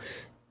 so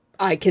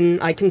I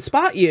can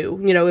spot you.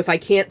 If I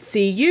can't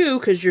see you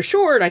because you're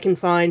short, I can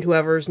find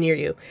whoever's near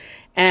you.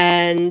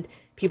 And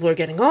people are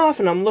getting off,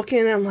 and I'm looking,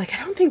 and I'm like,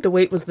 I don't think the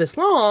wait was this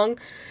long.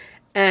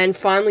 And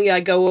finally, I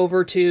go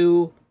over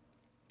to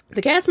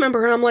the cast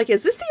member, and I'm like,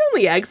 is this the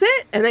only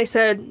exit? And they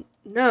said,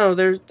 no,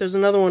 there's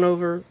another one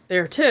over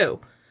there too.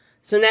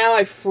 So now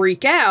I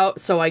freak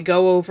out, so I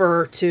go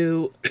over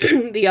to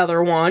the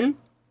other one,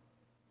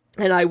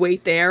 and I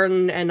wait there,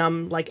 and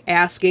I'm like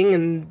asking,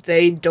 and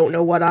they don't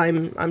know what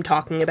I'm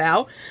talking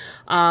about.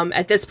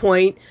 At this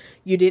point,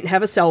 you didn't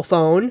have a cell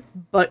phone,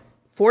 but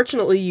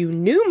fortunately you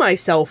knew my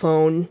cell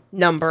phone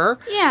number.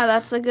 Yeah,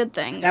 that's a good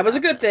thing. That was a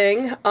good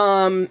thing.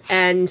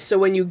 And so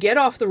when you get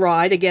off the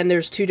ride, again,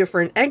 there's 2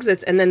 different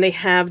exits, and then they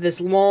have this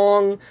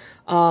long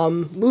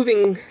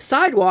moving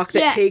sidewalk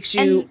that takes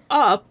you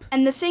up.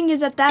 And the thing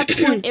is, at that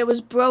point, it was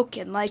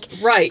broken. Like,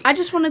 right. I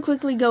just want to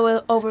quickly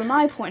go over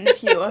my point of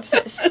view of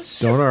this.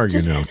 Don't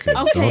argue now, kids. Okay,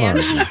 Don't I'm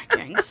argue. not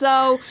arguing.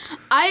 So,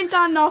 I had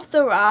gotten off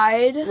the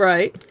ride.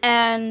 Right.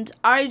 And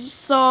I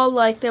saw,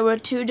 like, there were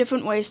 2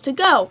 different ways to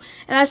go.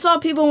 And I saw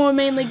people were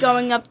mainly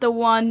going up the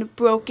one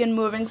broken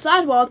moving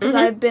sidewalk, because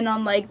I've been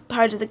on, like,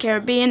 Pirates of the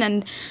Caribbean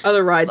and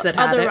other rides that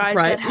had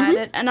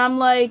it. And I'm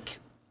like...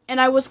 And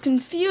I was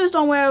confused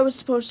on where I was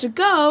supposed to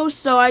go,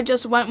 so I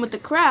just went with the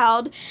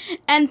crowd.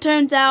 And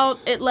turns out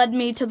it led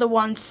me to the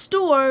one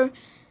store,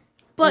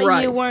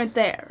 but you weren't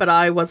there. But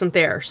I wasn't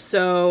there,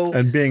 so...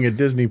 And being a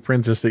Disney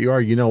princess that you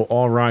are,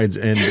 all rides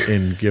end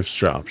in gift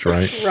shops,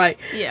 right? Right.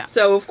 Yeah.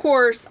 So, of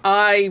course,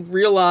 I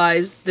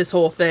realized this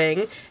whole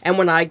thing, and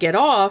when I get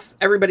off,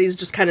 everybody's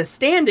just kind of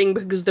standing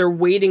because they're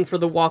waiting for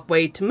the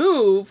walkway to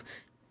move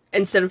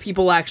instead of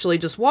people actually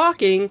just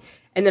walking.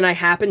 And then I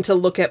happened to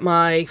look at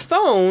my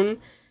phone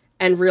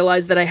and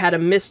realized that I had a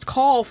missed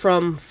call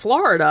from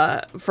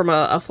Florida, from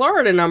a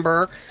Florida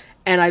number,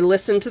 and I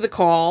listened to the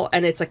call,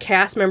 and it's a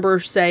cast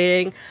member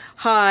saying,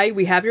 "Hi,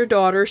 we have your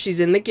daughter. She's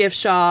in the gift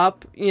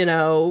shop.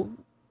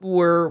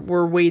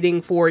 We're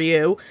waiting for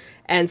you."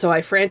 And so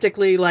I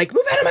frantically like,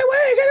 move out of my way.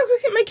 I gotta go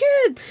get my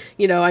kid.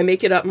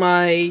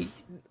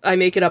 I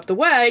make it up the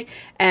way,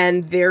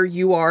 and there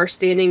you are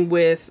standing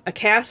with a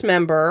cast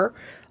member,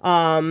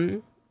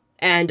 and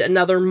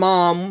another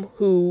mom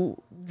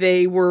who.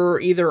 They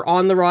were either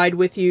on the ride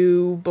with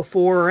you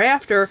before or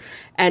after,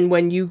 and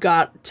when you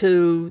got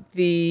to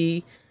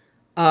the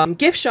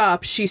gift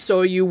shop, she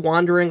saw you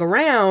wandering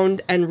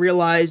around and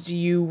realized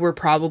you were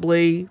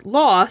probably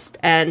lost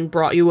and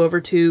brought you over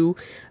to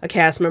a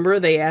cast member.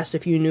 They asked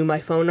if you knew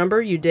my phone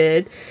number. You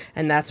did,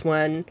 and that's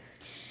when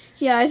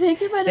I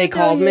think if I didn't they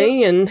called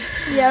me. And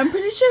yeah, I'm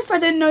pretty sure if I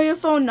didn't know your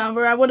phone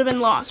number, I would have been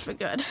lost for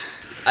good.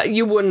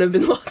 You wouldn't have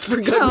been lost for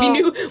good.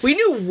 No. We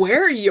knew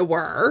where you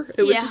were.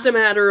 It was just a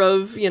matter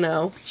of,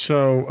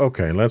 So,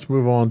 okay, let's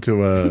move on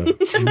to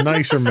a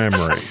nicer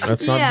memory.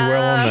 Let's not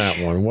dwell on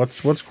that one.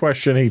 What's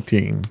question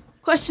 18?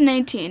 Question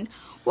 18.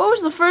 What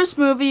was the first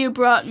movie you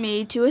brought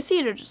me to a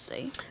theater to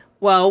see?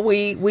 Well,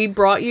 we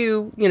brought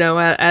you,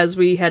 as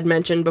we had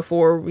mentioned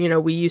before,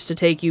 we used to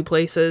take you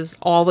places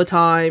all the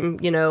time,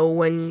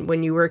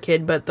 when you were a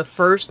kid. But the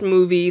first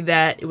movie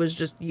that it was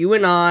just you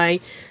and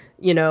I,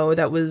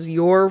 that was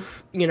your,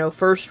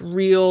 first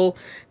real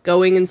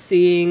going and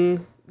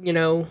seeing,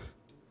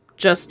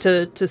 just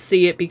to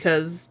see it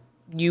because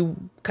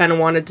you kind of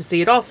wanted to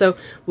see it also,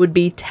 would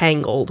be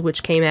Tangled,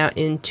 which came out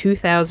in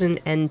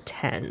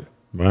 2010.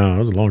 Wow, that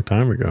was a long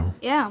time ago.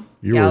 Yeah.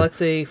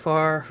 Galaxy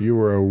far. You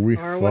were a wee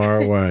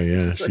far away.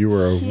 Yes, you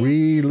were a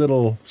wee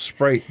little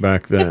sprite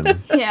back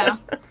then. Yeah.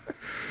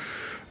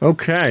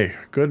 Okay,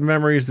 good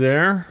memories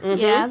there. Mm-hmm.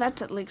 Yeah,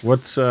 that's at least.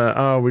 What's we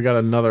got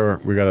another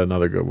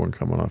good one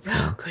coming up.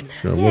 Oh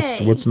goodness.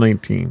 So what's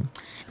 19?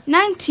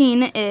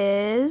 19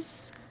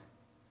 is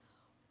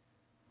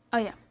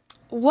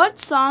what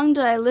song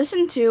did I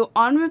listen to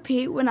on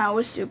repeat when I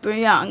was super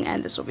young?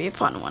 And this will be a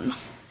fun one.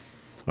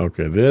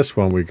 Okay, this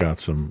one we got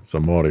some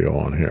audio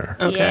on here.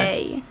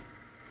 Okay. Yay.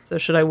 So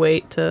should I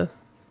wait to...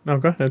 No,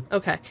 go ahead.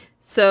 Okay.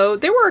 So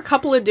there were a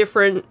couple of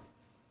different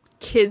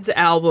kids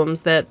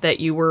albums that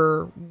you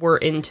were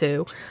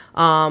into.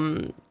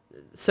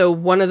 So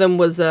one of them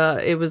was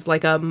it was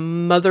like a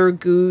Mother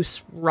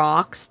Goose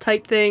rocks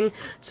type thing.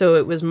 So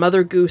it was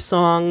Mother Goose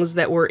songs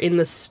that were in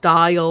the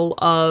style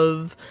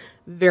of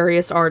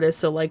various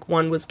artists. So like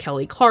one was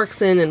Kelly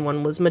Clarkson and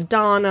one was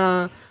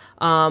Madonna.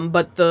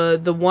 But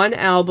the one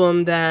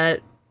album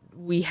that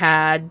we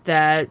had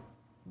that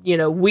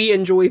we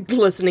enjoyed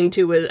listening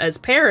to as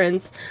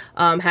parents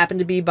happened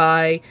to be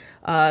by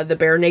the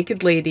Bare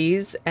Naked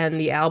Ladies, and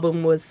the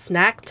album was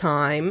Snack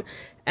Time,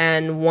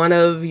 and one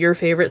of your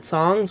favorite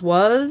songs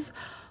was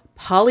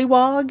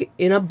Pollywog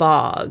in a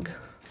Bog.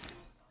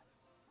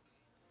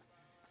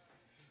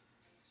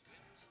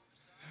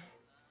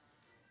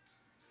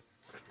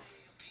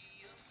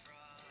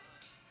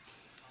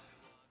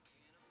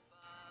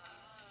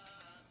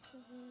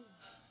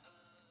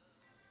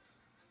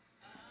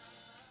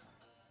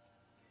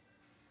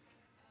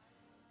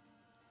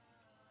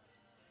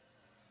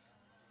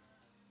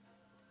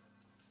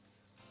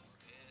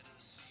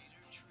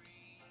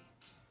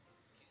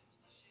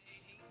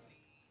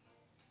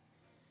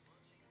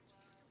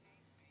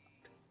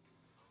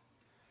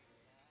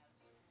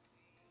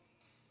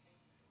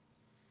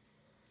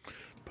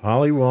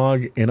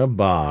 Pollywog in a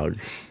bog.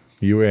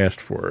 You asked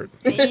for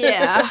it.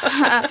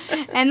 Yeah.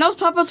 And those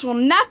puppets will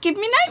not give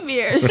me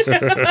nightmares.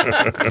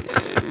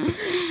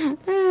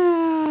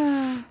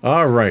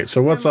 All right,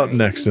 so what's up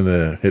next in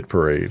the hit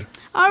parade?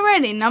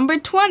 Alrighty, number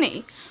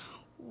 20.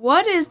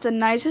 What is the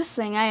nicest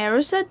thing I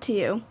ever said to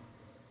you?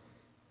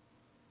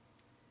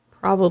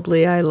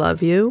 Probably I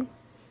love you.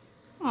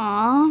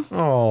 Aww.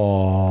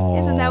 Aww.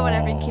 Isn't that what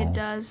every kid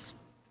does?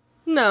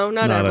 No,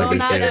 not Not every every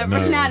Not kid, every,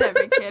 no. not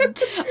every kid.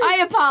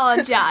 I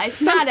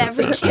apologize. Not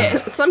every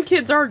kid. Some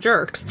kids are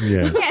jerks.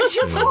 Yeah. That's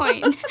your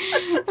point.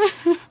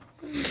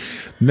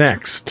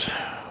 Next.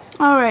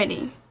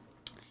 Alrighty.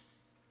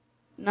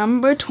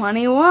 Number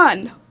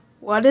 21.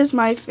 What is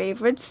my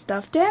favorite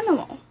stuffed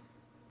animal?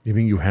 You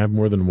mean you have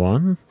more than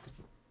one?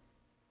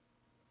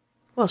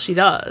 Well, she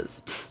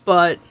does,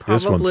 but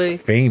This probably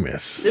one's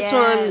famous. this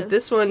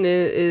Yes. one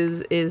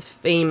is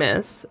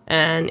famous,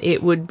 and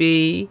it would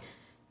be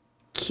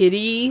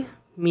Kitty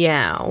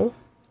Meow.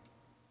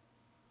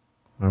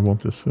 I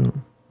want this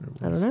soon.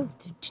 I don't know.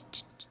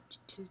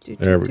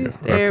 There we go.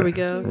 There Okay. we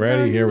go.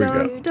 Ready? Here we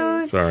go. Dun,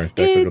 dun. Sorry,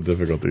 technical It's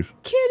difficulties.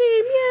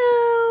 Kitty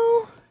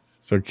Meow.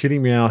 So Kitty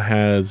Meow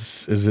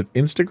has, is it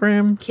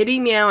Instagram? Kitty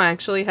Meow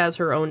actually has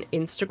her own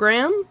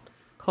Instagram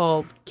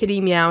called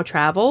Kitty Meow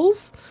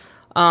Travels,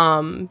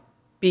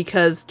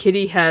 because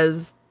Kitty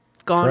has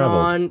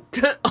gone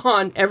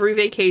on every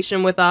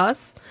vacation with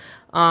us.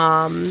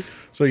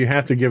 So you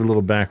have to give a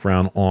little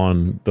background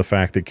on the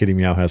fact that Kitty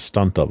Meow has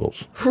stunt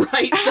doubles.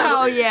 Right.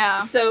 Oh, yeah.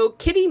 So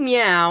Kitty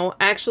Meow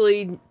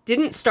actually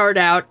didn't start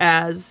out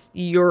as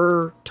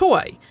your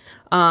toy.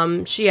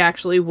 She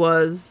actually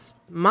was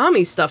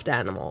Mommy's stuffed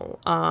animal.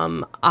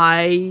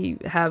 I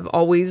have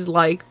always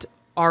liked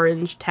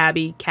orange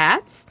tabby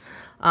cats.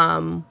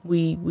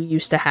 We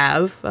used to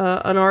have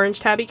an orange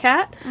tabby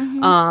cat,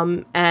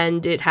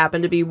 and it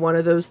happened to be one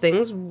of those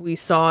things we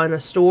saw in a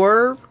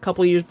store a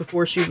couple years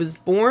before she was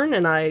born,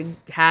 and I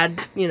had,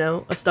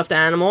 a stuffed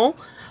animal.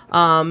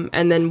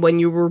 And then when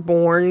you were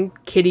born,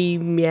 Kitty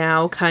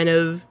Meow kind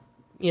of,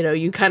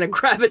 you kind of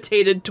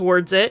gravitated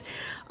towards it.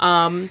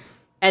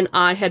 And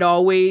I had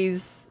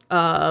always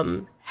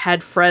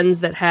had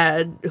friends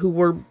who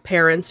were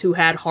parents who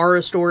had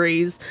horror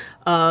stories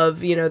of,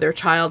 their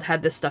child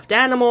had this stuffed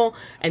animal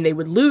and they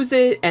would lose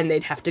it and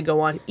they'd have to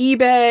go on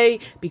eBay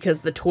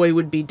because the toy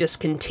would be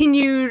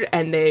discontinued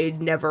and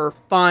they'd never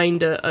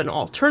find an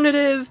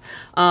alternative.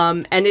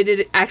 And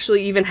it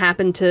actually even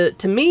happened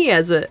to me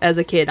as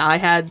a kid. I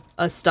had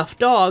a stuffed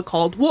dog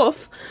called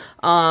Woof,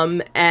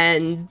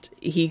 and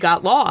he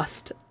got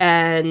lost,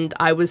 and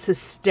I was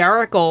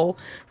hysterical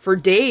for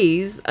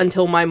days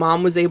until my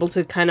mom was able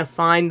to kind of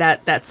find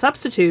that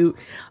substitute.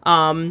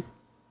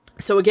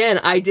 So again,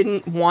 I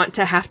didn't want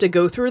to have to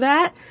go through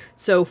that.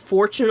 So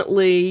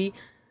fortunately,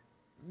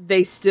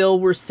 they still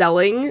were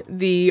selling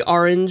the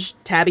orange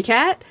tabby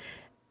cat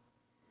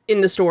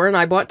in the store, and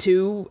I bought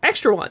 2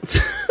 extra ones.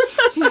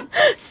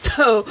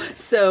 So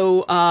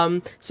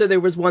there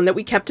was one that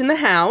we kept in the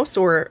house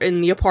or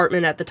in the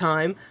apartment at the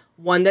time,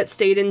 one that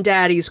stayed in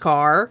Daddy's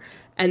car,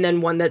 and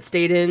then one that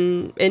stayed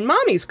in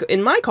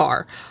my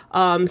car.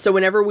 So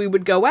whenever we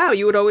would go out,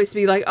 you would always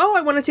be like, "Oh,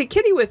 I want to take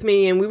Kitty with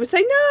me," and we would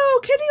say, "No,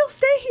 Kitty will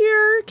stay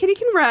here. Kitty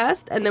can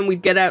rest." And then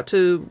we'd get out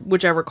to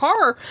whichever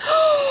car.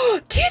 "Oh,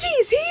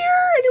 Kitty's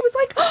here!" And it was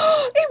like,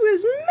 "Oh, it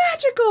was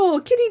magical."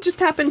 Kitty just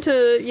happened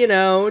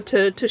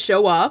to to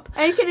show up.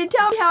 And can you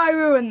tell me how I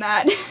ruined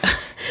that?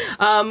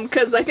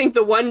 Because I think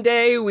the one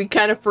day we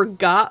kind of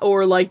forgot,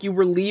 or like you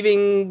were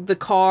leaving the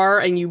car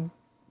and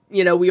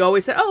we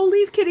always said, "Oh,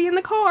 leave Kitty in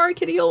the car.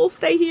 Kitty will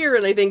stay here."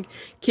 And I think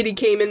Kitty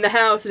came in the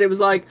house and it was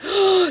like,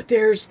 "Oh,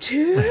 there's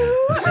 2."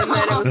 And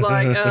then it was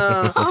like,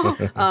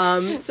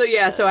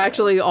 so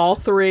actually all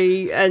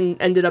 3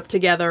 ended up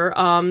together.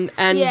 And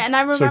Yeah, and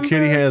I remember. So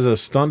Kitty has a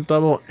stunt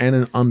double and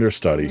an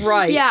understudy.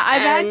 right.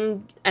 Yeah,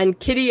 and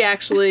Kitty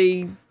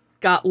actually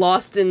got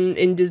lost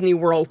in Disney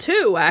World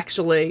too,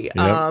 actually.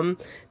 Yep.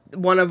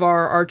 One of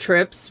our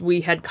trips,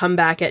 we had come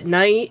back at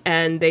night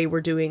and they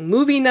were doing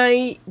movie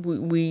night.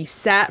 We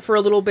sat for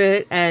a little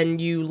bit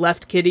and you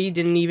left Kitty,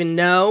 didn't even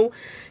know,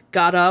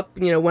 got up,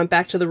 went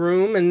back to the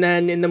room, and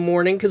then in the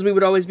morning, because we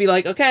would always be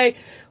like, "Okay,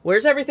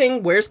 where's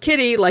everything? Where's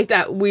Kitty?" Like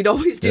that. We'd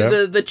always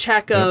do the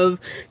check of,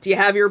 "Do you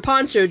have your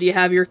poncho? Do you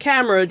have your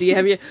camera? Do you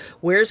have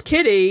where's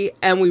Kitty?"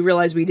 And we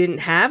realized we didn't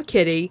have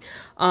Kitty.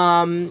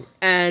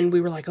 And we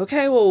were like,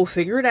 "Okay, well, we'll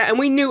figure it out." And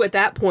we knew at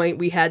that point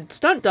we had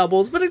stunt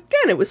doubles, but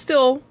again, it was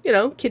still,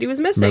 Kitty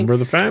was missing. Member of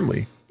the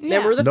family.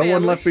 Member of the No family.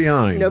 one left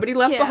behind. Nobody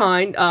left Yeah.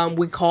 behind.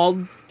 We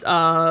called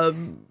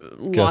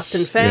Lost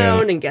and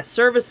Found and guest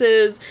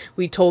services.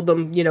 We told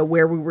them,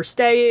 where we were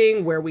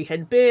staying, where we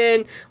had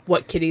been,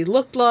 what Kitty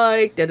looked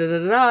like,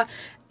 da-da-da-da.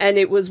 And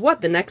it was,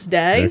 the next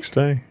day? Next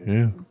day,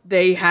 yeah.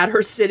 They had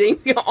her sitting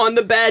on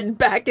the bed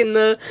back in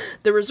the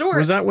resort.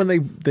 Was that when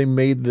they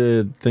made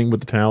the thing with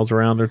the towels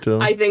around her too?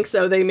 I think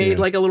so. They made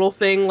like a little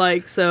thing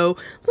like, "So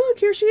look,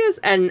 here she is."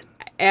 And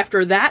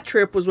after that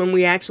trip was when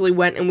we actually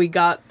went and we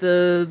got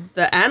the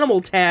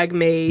animal tag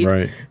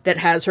made that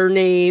has her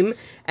name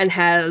and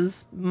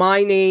has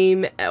my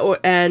name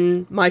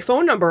and my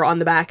phone number on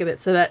the back of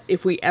it, so that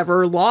if we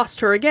ever lost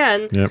her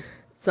again,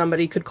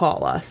 somebody could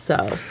call us.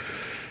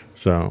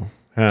 So.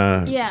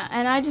 Yeah,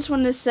 and I just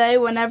wanted to say,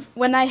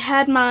 when I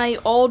had my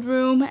old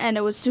room and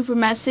it was super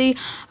messy,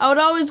 I would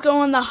always go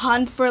on the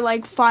hunt for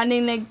like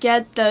finding to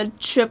get the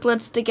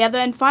triplets together,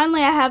 and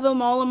finally I have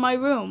them all in my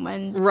room.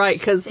 And right,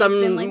 because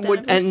some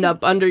would end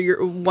up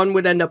under one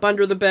would end up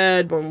under the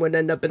bed, one would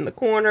end up in the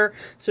corner.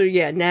 So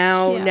yeah,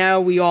 now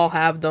we all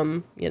have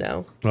them,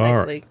 nicely.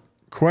 All right.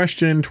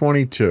 Question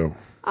 22.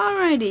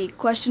 Alrighty,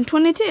 question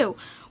 22.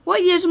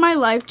 What years of my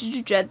life did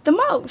you dread the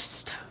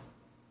most?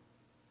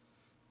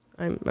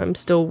 I'm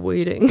still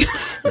waiting.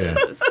 Yeah.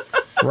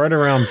 Right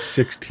around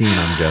 16,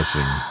 I'm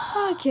guessing.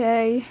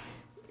 Okay.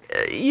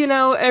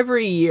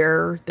 Every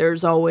year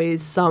there's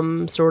always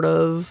some sort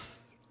of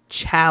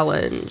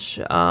challenge.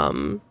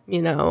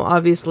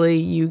 Obviously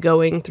you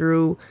going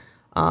through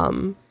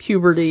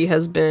puberty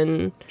has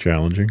been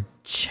challenging.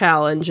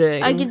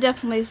 I could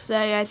definitely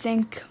say I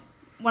think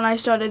when I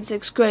started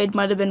 6th grade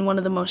might have been one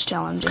of the most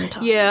challenging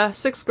times. Yeah,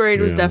 6th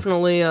grade was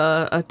definitely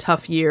a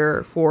tough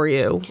year for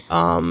you.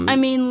 I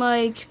mean,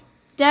 like,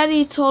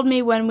 Daddy told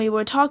me when we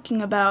were talking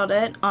about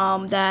it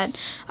that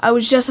I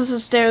was just as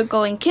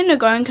hysterical in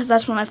kindergarten because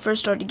that's when I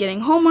first started getting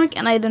homework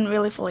and I didn't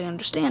really fully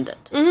understand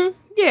it. Mm-hmm.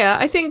 Yeah,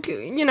 I think,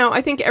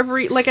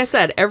 like I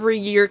said, every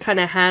year kind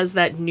of has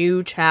that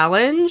new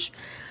challenge,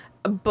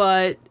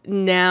 but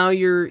now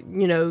you're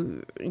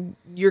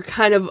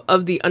kind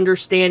of the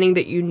understanding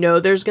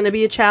that there's going to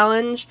be a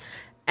challenge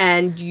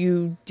and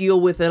you deal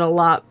with it a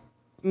lot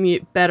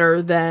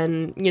better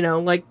than,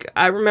 like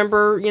I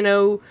remember,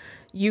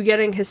 you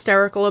getting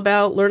hysterical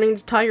about learning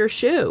to tie your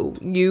shoe.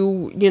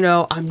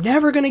 I'm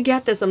never going to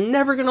get this. I'm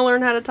never going to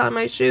learn how to tie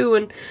my shoe.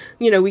 And,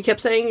 we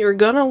kept saying you're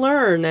going to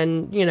learn.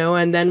 And,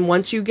 and then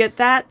once you get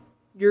that,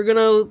 you're going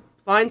to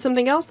find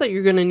something else that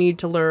you're going to need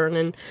to learn.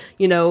 And,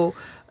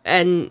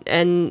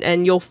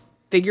 and you'll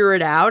figure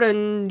it out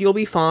and you'll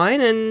be fine.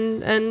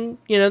 And then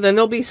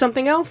there'll be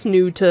something else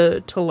new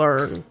to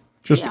learn.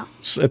 Just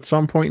at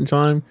some point in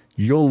time,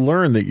 you'll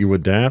learn that you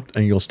adapt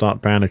and you'll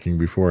stop panicking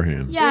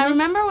beforehand. Yeah, I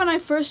remember when I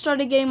first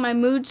started getting my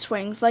mood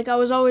swings, like I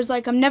was always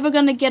like, I'm never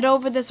going to get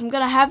over this, I'm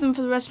going to have them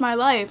for the rest of my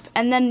life.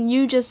 And then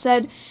you just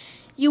said,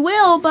 you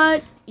will,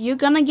 but you're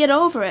going to get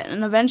over it.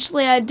 And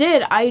eventually I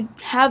did. I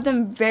have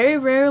them very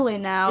rarely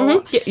now.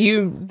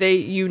 Mm-hmm. Yeah,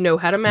 you know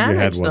how to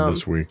manage them. You had one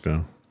this week,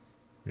 though.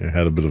 Yeah, I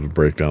had a bit of a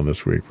breakdown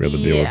this week. We had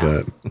to deal with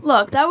that.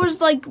 Look, that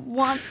was like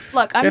one...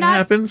 Look, It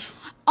happens.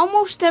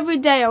 Almost every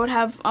day I would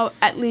have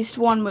at least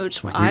one mood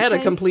swing. I had a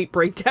complete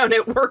breakdown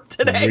at work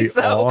today,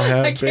 so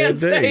I can't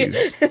say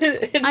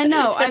it. I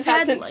know. I've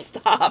hasn't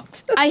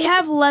stopped. I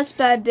have less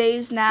bad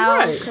days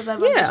now because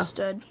I've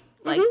understood.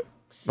 Like,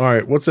 all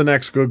right, what's the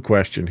next good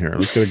question here?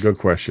 Let's get a good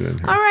question in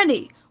here.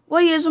 Alrighty.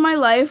 What years of my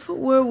life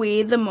were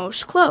we the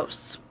most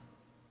close?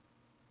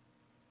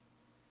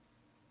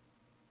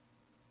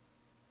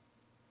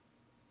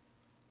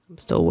 I'm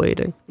still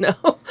waiting. No.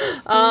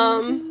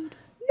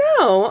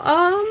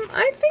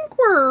 I think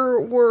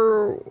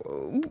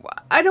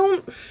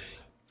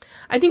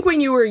I think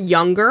when you were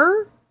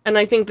younger, and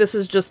I think this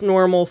is just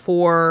normal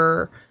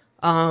for,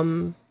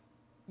 for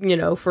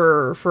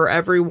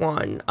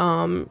everyone,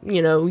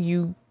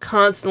 you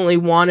constantly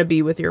want to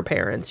be with your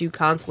parents. You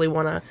constantly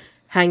want to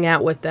hang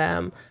out with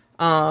them,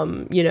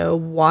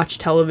 watch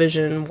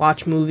television,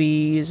 watch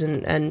movies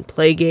and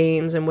play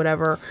games and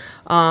whatever.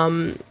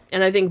 And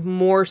I think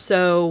more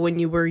so when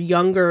you were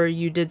younger,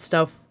 you did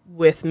stuff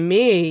with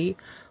me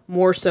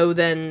more so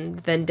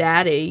than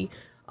Daddy.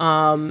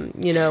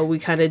 We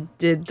kind of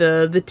did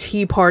the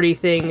tea party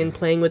thing and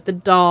playing with the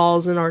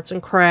dolls and arts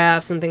and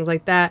crafts and things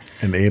like that.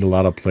 And ate a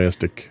lot of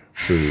plastic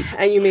food.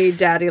 And you made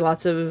Daddy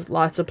lots of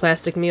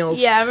plastic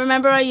meals. Yeah, I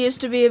remember I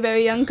used to be a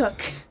very young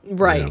cook.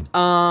 Right.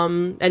 Yeah.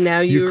 And now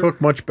you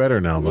cook much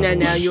better now.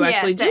 Now you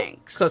actually do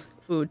cook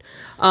food.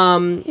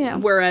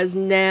 Whereas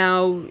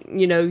now,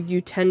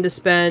 you tend to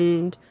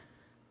spend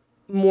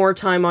more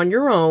time on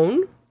your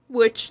own,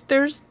 which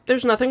there's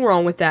nothing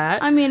wrong with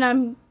that. I mean,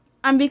 I'm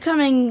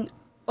becoming...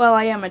 Well,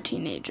 I am a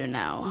teenager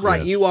now.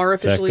 Right, yes, you are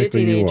officially a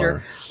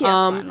teenager.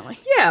 Yeah, finally.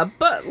 Yeah,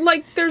 but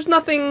like, there's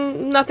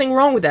nothing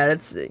wrong with that.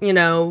 It's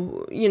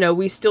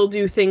we still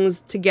do things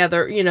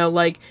together.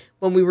 Like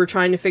when we were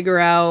trying to figure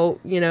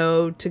out,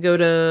 to go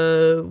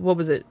to what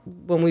was it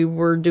when we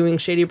were doing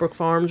Shady Brook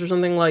Farms or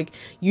something. Like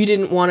you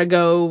didn't want to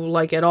go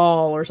like at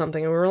all or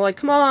something, and we were like,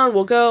 come on,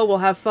 we'll go, we'll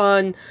have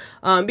fun,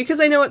 because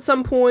I know at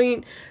some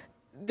point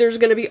there's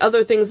going to be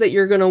other things that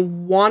you're going to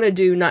want to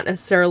do, not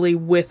necessarily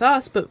with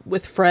us, but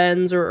with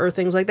friends or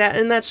things like that.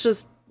 And that's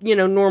just,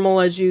 normal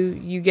as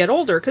you get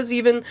older. Because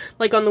even,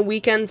 like, on the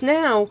weekends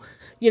now,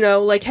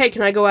 like, hey,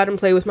 can I go out and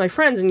play with my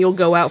friends? And you'll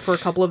go out for a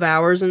couple of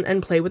hours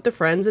and play with the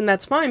friends, and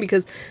that's fine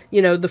because,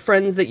 the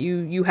friends that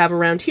you have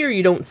around here,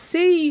 you don't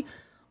see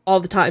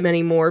all the time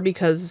anymore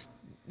because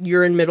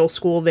you're in middle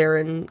school, they're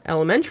in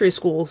elementary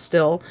school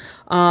still.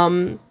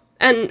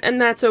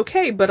 and that's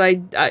okay. But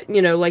I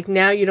you know, like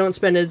now you don't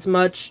spend as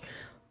much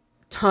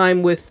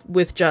time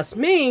with just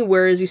me,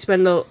 whereas you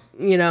spend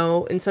you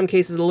know, in some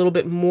cases a little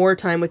bit more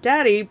time with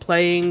Daddy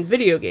playing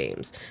video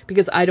games,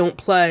 because I don't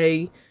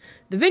play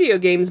the video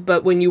games,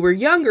 but when you were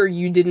younger,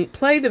 you didn't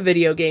play the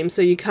video games,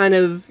 so you kind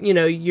of, you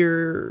know,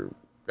 your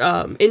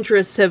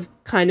interests have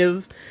kind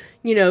of,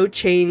 you know,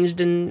 changed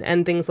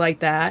and things like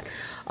that.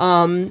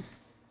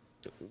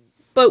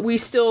 But we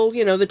still,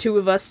 you know, the two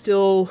of us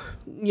still,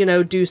 you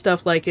know, do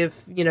stuff like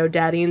if, you know,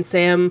 Daddy and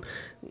Sam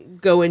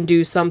go and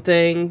do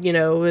something, you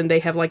know, and they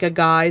have like a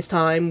guy's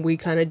time, we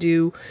kind of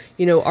do,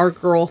 you know, our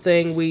girl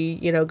thing. We,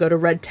 you know, go to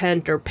red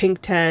tent or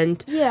pink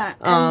tent. Yeah.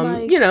 And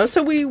like, you know,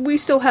 so we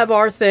still have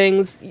our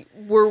things.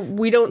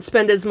 We don't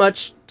spend as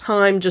much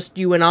time, just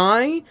you and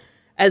I,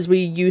 as we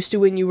used to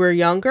when you were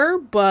younger,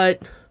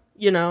 but,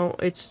 you know,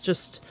 it's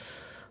just,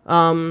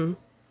 you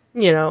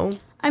know.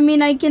 I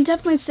mean, I can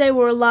definitely say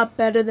we're a lot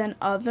better than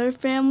other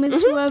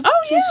families who have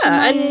kids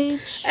my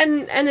age.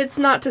 And it's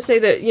not to say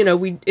that, you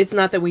know, it's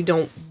not that we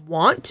don't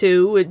want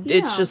to.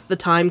 It's just the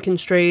time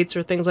constraints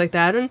or things like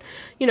that. And,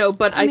 you know,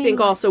 but I think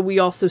also we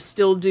also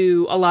still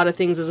do a lot of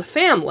things as a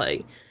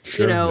family.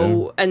 Sure, you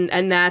know,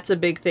 and that's a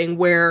big thing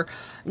where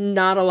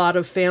not a lot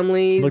of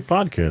families like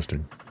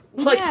podcasting.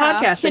 Like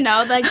podcasting. You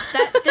know, like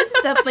that. This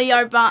is definitely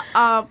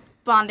our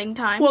bonding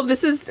time. Well,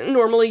 this is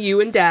normally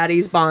you and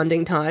Daddy's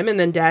bonding time, and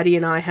then Daddy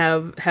and I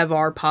have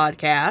our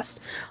podcast,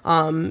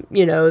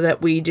 you know,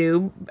 that we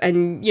do.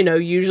 And, you know,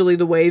 usually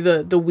the way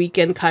the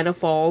weekend kind of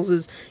falls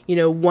is, you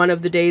know, one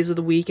of the days of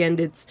the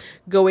weekend, it's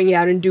going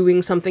out and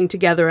doing something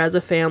together as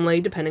a family,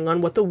 depending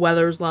on what the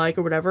weather's like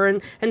or whatever.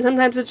 And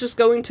sometimes it's just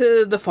going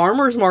to the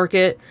farmer's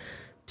market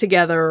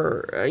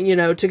together, you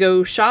know, to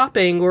go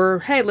shopping, or,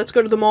 hey, let's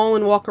go to the mall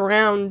and walk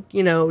around,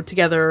 you know,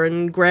 together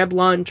and grab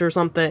lunch or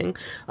something.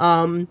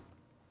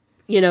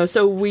 You know,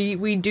 so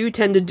we do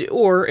tend to do,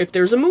 or if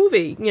there's a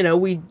movie, you know,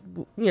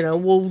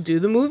 we'll do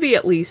the movie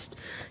at least,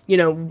 you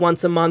know,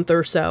 once a month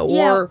or so.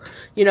 Yeah. Or,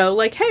 you know,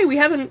 like, hey, we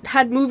haven't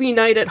had movie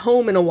night at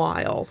home in a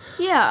while.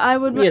 Yeah, I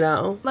would, you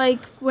know, like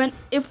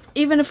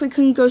even if we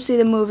couldn't go see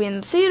the movie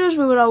in the theaters,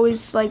 we would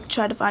always like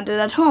try to find it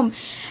at home.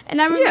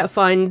 And I remember,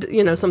 find,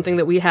 you know, something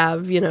that we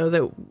have, you know,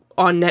 that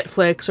on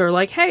Netflix, or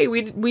like, hey,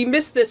 we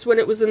missed this when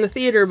it was in the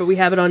theater, but we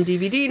have it on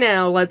DVD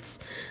now. Let's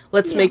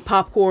make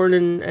popcorn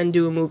and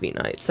do a movie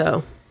night.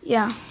 So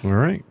yeah. All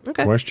right.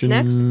 Okay. Question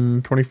Next.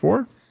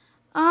 24.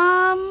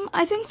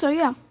 I think so.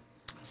 Yeah.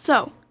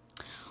 So,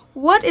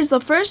 what is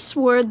the first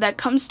word that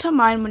comes to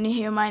mind when you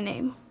hear my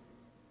name?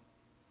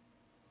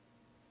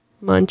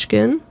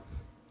 Munchkin.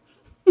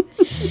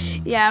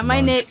 Yeah,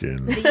 my name,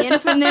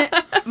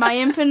 my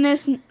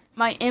infamous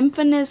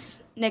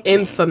nickname.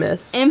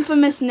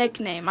 Infamous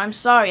nickname. I'm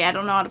sorry, I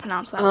don't know how to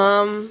pronounce that.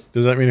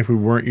 Does that mean if we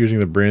weren't using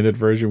the branded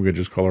version, we could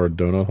just call her a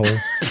donut hole?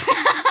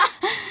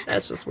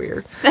 That's just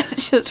weird.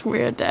 That's just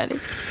weird, Daddy.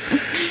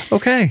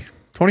 Okay,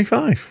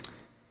 25.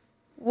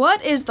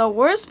 What is the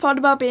worst part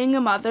about being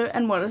a mother,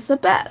 and what is the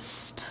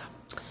best?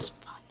 It's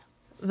fun.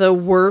 The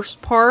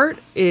worst part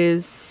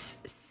is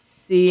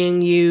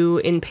seeing you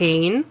in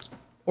pain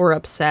or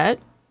upset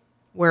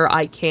where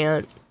I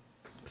can't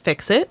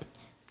fix it.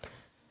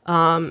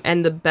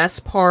 And the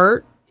best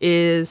part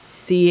is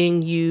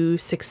seeing you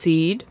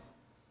succeed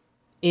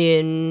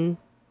in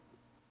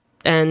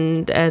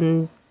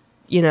and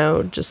you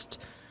know,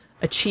 just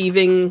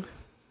achieving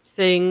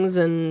things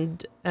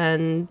and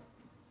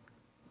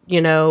you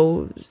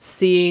know,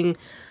 seeing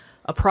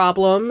a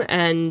problem,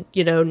 and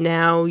you know,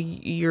 now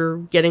you're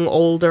getting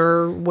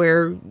older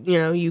where, you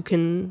know, you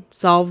can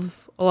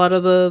solve a lot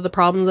of the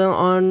problems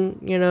on,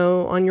 you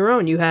know, on your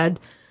own. You had,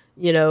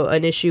 you know,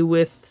 an issue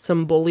with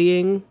some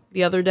bullying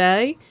the other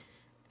day,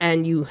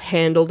 and you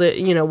handled it,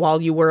 you know,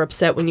 while you were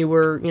upset when you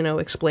were, you know,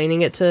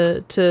 explaining it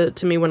to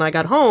me when I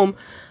got home.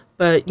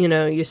 But, you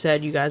know, you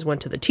said you guys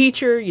went to the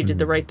teacher, you did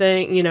the right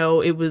thing. You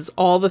know, it was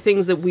all the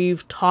things that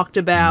we've talked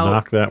about.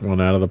 Knock that one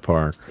out of the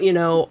park. You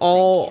know,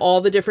 all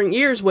the different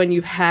years when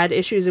you've had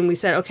issues, and we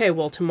said, okay,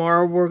 well,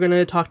 tomorrow we're going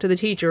to talk to the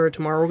teacher, or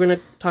tomorrow we're going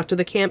to talk to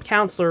the camp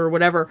counselor or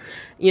whatever,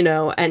 you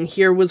know, and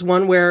here was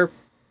one where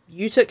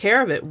you took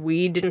care of it.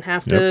 We didn't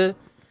have to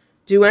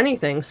do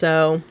anything.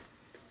 So,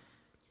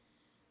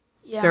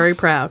 very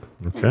proud.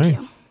 Okay.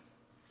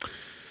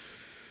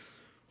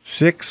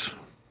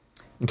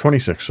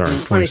 26, sorry.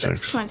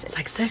 26. It's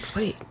like 6,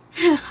 wait.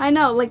 I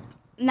know, like,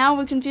 now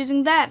we're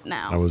confusing that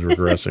now. I was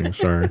regressing,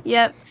 sorry.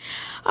 Yep.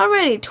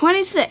 Alrighty,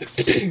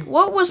 26.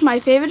 What was my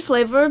favorite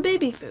flavor of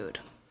baby food?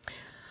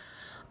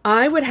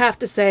 I would have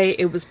to say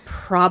it was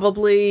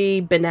probably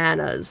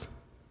bananas.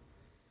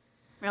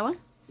 Really?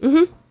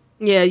 Mm-hmm.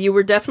 Yeah,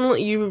 you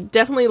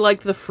definitely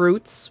liked the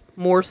fruits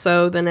more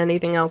so than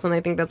anything else, and I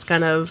think that's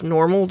kind of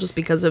normal just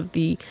because of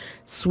the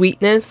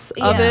sweetness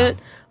of it.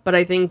 But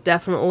I think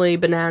definitely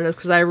bananas,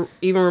 because I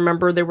even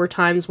remember there were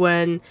times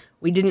when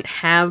we didn't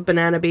have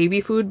banana baby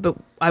food, but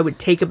I would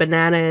take a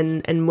banana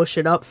and mush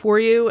it up for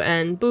you,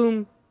 and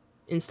boom,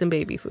 instant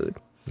baby food.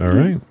 All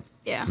right.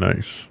 Yeah.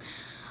 Nice.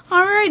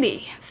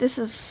 Alrighty, this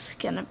is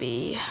gonna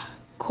be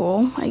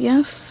cool, I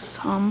guess.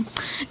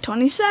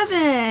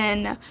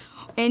 27.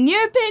 In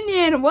your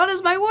opinion, what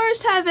is my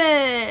worst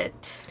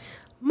habit?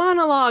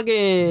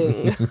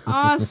 Monologuing.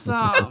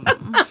 Awesome.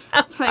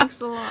 Thanks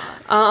a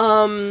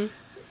lot.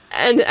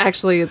 And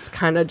actually, it's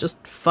kind of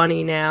just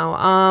funny now.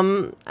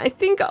 I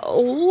think a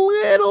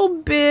little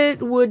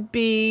bit would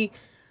be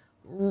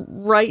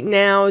right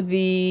now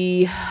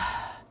the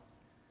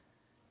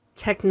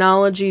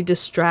technology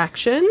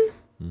distraction.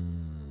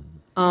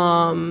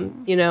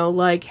 You know,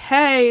 like,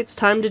 hey, it's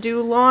time to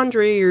do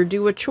laundry or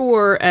do a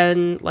chore,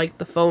 and like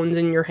the phone's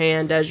in your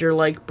hand as you're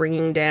like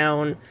bringing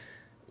down,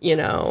 you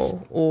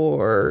know,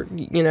 or,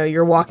 you know,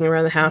 you're walking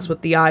around the house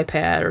with the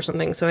iPad or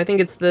something. So I think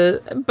it's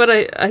but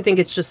I think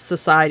it's just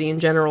society in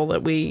general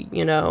that we,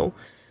 you know,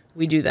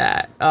 we do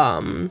that.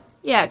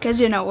 Yeah, because,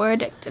 you know, we're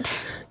addicted.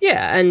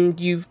 Yeah, and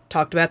you've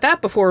talked about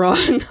that before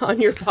on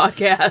your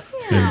podcast.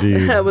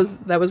 Indeed.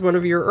 That was one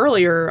of your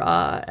earlier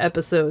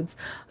episodes.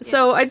 Yeah.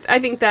 So I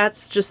think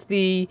that's just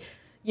the,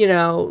 you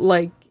know,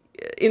 like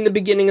in the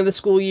beginning of the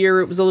school year,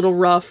 it was a little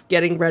rough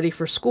getting ready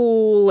for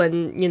school,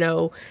 and, you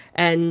know,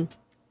 and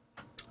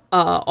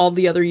all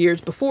the other years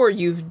before,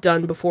 you've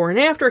done before and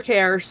after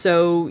care,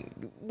 so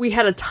we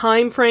had a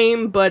time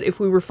frame, but if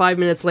we were 5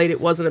 minutes late,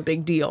 it wasn't a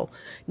big deal.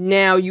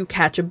 Now you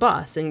catch a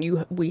bus, and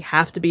we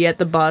have to be at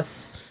the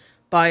bus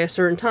by a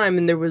certain time,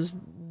 and there was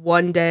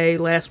one day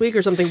last week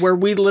or something where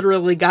we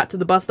literally got to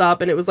the bus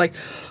stop and it was like,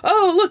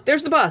 oh, look,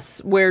 there's the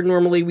bus, where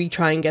normally we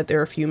try and get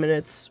there a few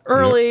minutes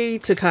early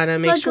to kind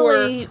of make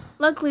sure.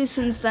 Luckily,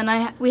 since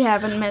then, we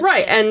haven't missed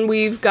right, it. and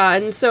we've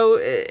gotten, so,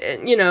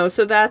 you know,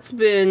 so that's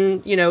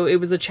been, you know, it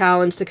was a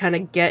challenge to kind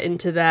of get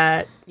into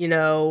that, you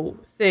know,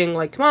 thing,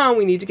 like, come on,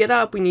 we need to get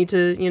up, we need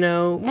to, you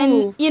know,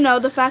 move. And, you know,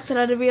 the fact that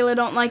I really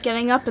don't like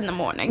getting up in the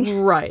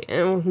morning. Right,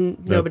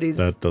 and nobody's...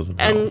 That doesn't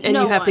help. And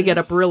you have to get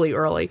up really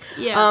early.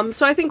 Yeah.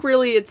 So I think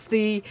really it's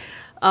the...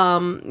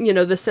 you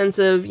know, the sense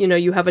of, you know,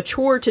 you have a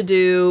chore to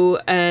do,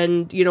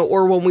 and, you know,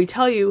 or when we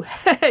tell you,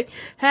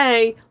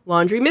 hey,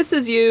 laundry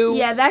misses you.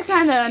 Yeah, that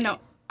kind of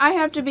I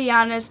have to be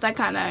honest, that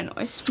kind of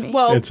annoys me.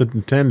 Well, it's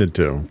intended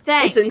to.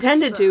 Thanks. It's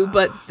intended to,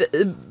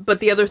 but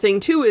the other thing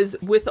too is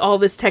with all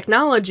this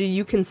technology,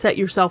 you can set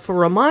yourself a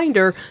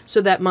reminder so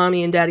that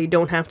mommy and daddy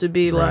don't have to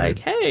be like,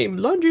 hey,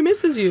 laundry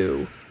misses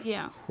you.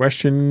 Yeah.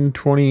 Question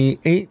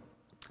 28.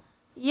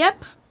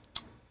 Yep.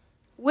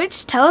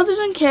 Which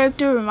television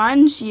character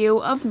reminds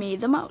you of me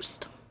the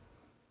most?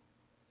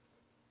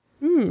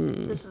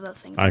 This is a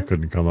thing. I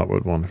couldn't come up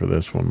with one for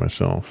this one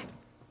myself.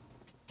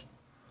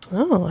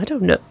 Oh, I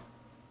don't know.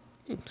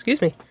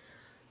 Excuse me.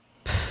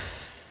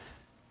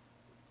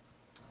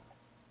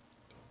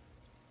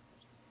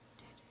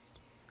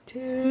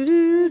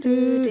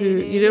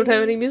 You don't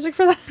have any music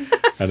for that?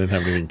 I didn't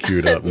have anything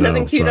queued up.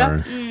 Nothing no, queued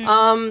sorry.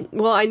 up?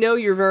 Well, I know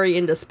you're very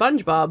into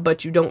SpongeBob,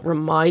 but you don't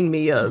remind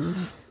me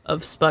of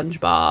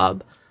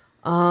SpongeBob.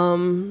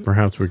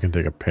 Perhaps we can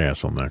take a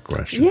pass on that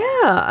question.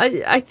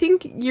 Yeah, I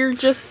think you're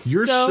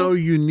so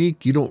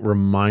unique. You don't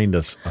remind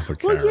us of a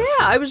character. Well,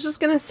 yeah, I was just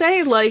gonna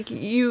say, like,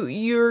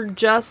 you're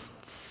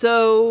just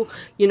so,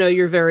 you know,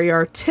 you're very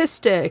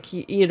artistic.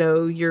 You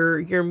know,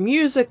 you're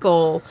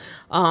musical.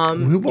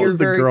 Who was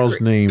the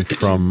girl's name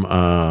from?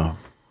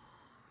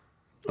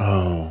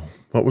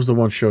 What was the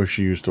one show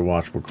she used to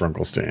watch with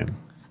Grunkle Stan?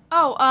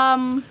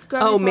 Gravity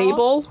Falls?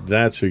 Mabel.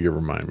 That's who you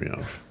remind me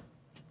of.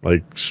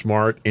 Like,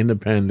 smart,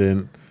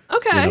 independent.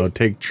 Okay. You know,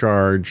 take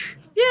charge.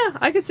 Yeah,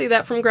 I could see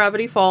that from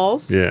Gravity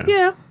Falls. Yeah.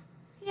 Yeah.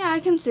 Yeah, I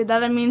can see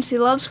that. I mean, she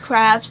loves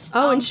crafts.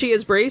 Oh, and she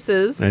has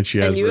braces. And she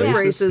has you have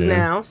braces yeah.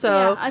 now.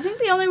 So yeah, I think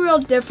the only real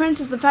difference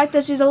is the fact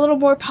that she's a little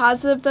more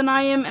positive than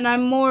I am, and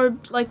I'm more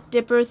like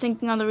Dipper,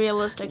 thinking on the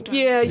realistic terms.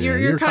 yeah,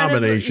 you're kind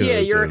of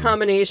you're a two.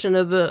 Combination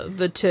of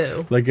the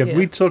two. Like, if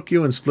we took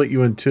you and split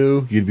you in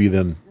two, you'd be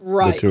then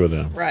the two of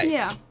them. Right.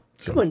 Yeah.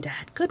 Good one,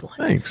 Dad. Good one.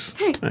 Thanks.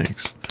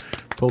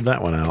 Pulled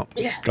that one out.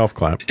 Yeah. Golf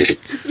clap.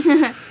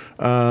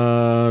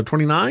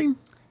 29?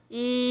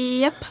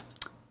 Yep.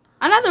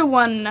 Another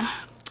one.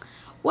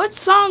 What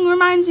song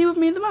reminds you of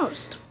me the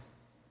most?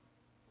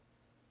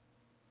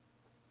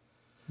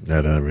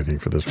 That everything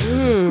for this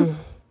one.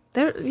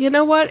 There, you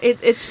know what?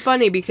 It's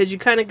funny because you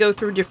kind of go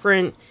through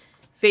different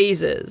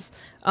phases.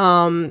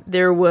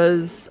 There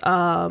was,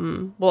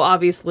 well,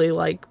 obviously,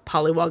 like,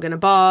 Pollywog in a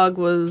Bog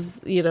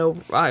was, you know,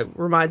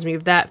 reminds me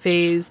of that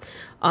phase.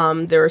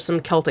 There are some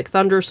Celtic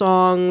Thunder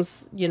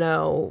songs, you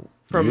know,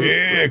 from...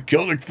 Yeah,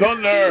 Celtic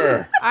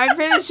Thunder! I'm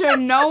pretty sure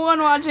no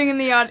one watching in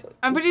the audience...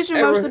 I'm pretty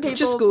sure most of the people...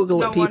 Just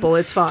Google it, people.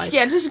 It's fine.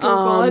 Yeah, just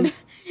Google it.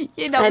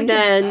 You know, and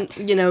then,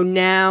 you know,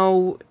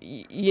 now,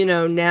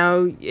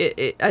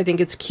 I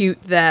think it's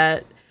cute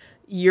that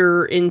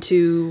you're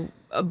into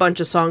a bunch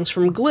of songs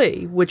from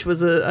Glee, which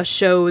was a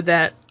show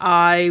that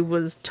I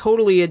was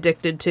totally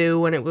addicted to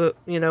when it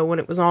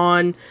was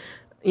on.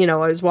 You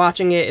know, I was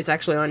watching it. It's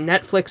actually on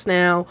Netflix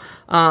now.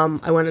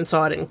 I went and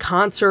saw it in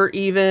concert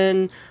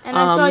even. And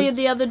I saw you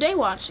the other day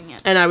watching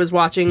it. And I was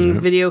watching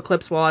video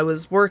clips while I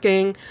was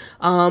working.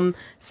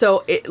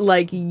 So it,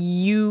 like,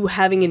 you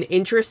having an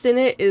interest in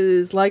it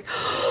is like,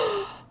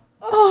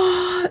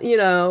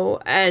 oh,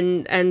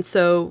 and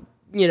so,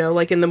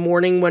 like in the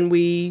morning when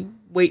we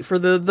wait for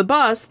the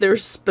bus,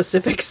 there's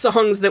specific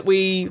songs that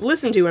we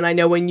listen to. And I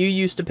know when you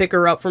used to pick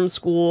her up from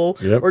school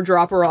or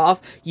drop her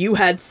off, you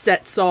had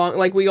set song,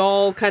 like we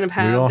all kind of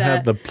have. We all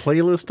have the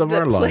playlist of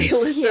our life.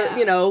 Playlist,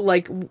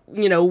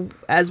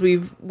 as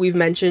we've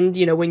mentioned,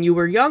 when you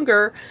were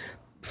younger,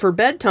 for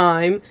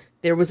bedtime,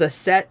 there was a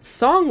set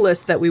song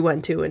list that we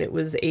went to, and it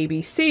was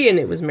ABC, and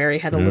it was Mary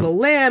Had a Little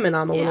Lamb, and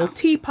I'm a Little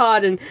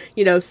Teapot, and,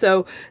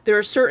 so there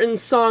are certain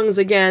songs,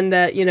 again,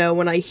 that,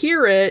 when I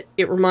hear it,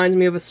 it reminds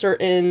me of a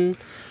certain,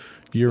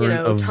 You're an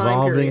evolving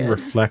time period.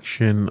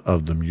 reflection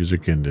of the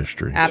music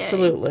industry.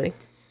 Absolutely.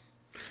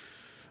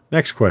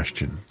 Next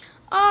question.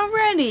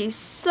 Alrighty,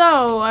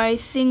 so I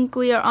think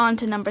we are on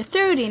to number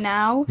 30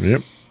 now.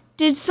 Yep.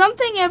 Did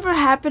something ever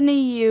happen to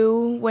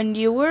you when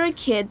you were a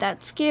kid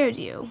that scared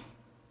you?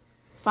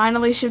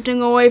 Finally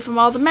shifting away from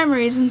all the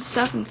memories and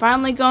stuff and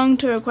finally going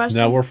to a question.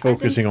 Now we're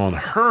focusing on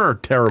her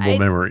terrible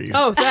memories.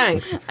 Oh,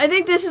 thanks. I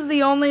think this is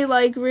the only,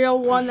 real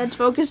one that's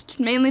focused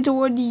mainly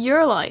toward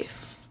your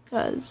life.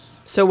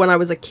 So when I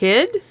was a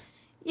kid?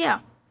 Yeah.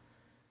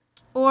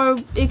 Or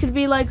it could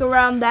be,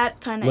 around that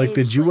kind of age.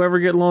 Did you ever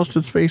get lost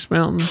at Space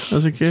Mountain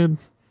as a kid?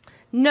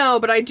 No,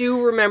 but I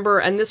do remember,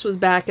 and this was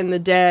back in the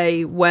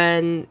day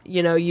when,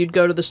 you'd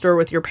go to the store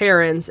with your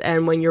parents,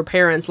 and when your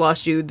parents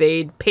lost you,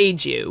 they'd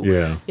page you.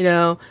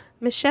 Yeah.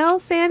 Michelle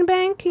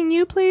Sandbank, can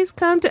you please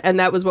come to... And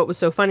that was what was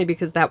so funny,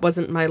 because that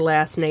wasn't my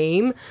last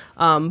name.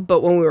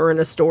 But when we were in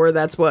a store,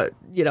 that's what,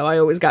 I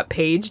always got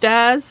paged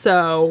as,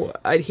 so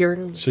I'd hear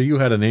it. So you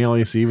had an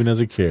alias even as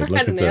a kid. I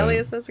had an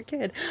alias as a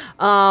kid.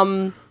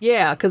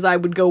 Yeah, because I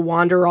would go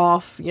wander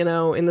off,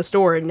 in the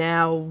store, and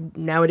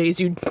nowadays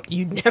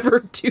you'd never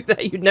do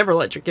that. You'd never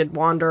let your kid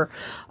wander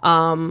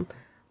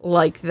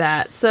like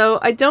that. So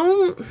I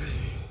don't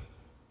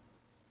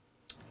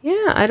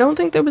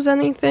think there was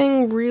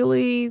anything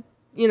really...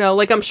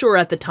 I'm sure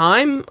at the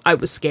time I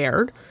was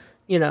scared,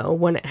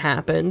 when it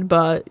happened.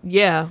 But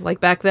yeah,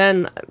 back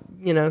then,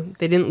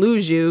 they didn't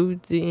lose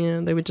you.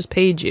 They would just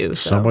page you.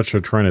 So much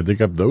for trying to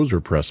dig up those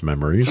repressed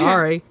memories.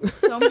 Sorry.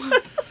 So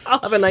much.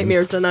 I'll have a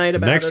nightmare tonight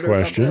about Next it.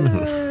 question.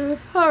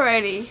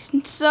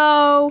 Alrighty.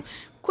 So,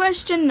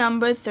 question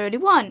number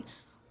 31.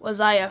 Was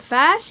I a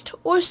fast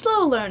or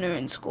slow learner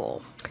in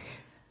school?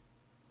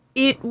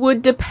 It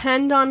would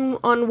depend on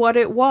what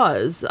it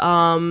was.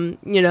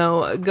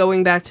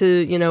 Going back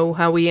to,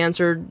 how we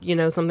answered,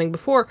 something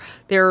before,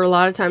 there are a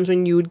lot of times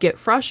when you would get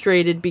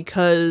frustrated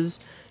because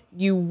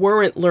you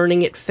weren't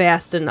learning it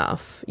fast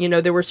enough.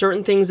 There were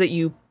certain things that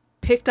you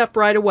picked up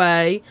right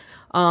away,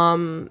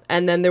 and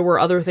then there were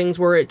other things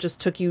where it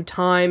just took you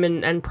time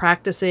and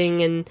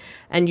practicing,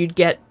 and you'd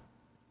get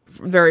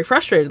very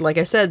frustrated. Like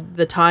I said,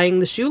 the tying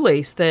the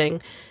shoelace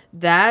thing,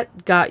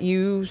 that got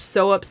you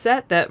so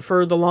upset that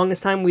for the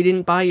longest time we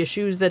didn't buy you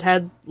shoes that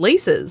had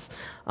laces,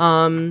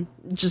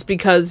 just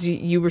because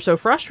you were so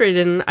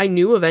frustrated. And I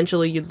knew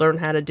eventually you'd learn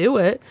how to do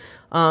it,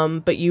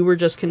 but you were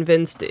just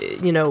convinced,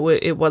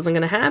 it wasn't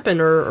going to happen,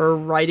 or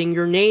writing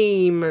your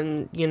name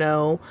and,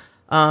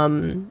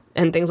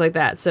 and things like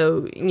that.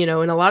 So, in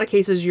a lot of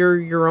cases, you're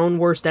your own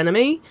worst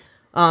enemy.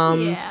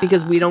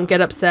 Because we don't get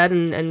upset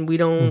and we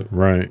don't...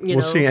 Right.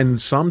 See, and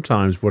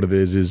sometimes what it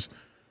is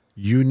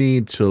you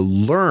need to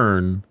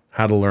learn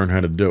how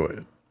to do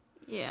it.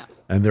 Yeah.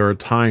 And there are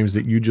times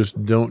that you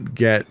just don't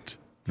get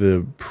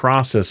the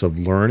process of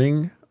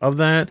learning of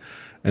that.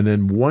 And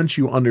then once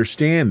you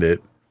understand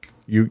it,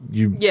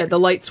 the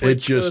light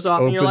switch goes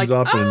off and you're like,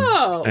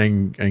 oh!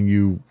 And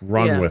you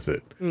run with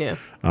it. Yeah.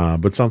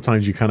 But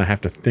sometimes you kind of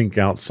have to think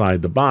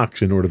outside the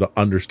box in order to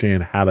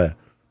understand how to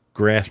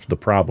grasp the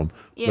problem.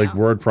 Yeah. Like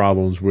word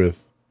problems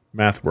with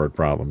math word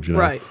problems,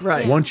 Right.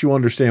 Once you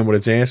understand what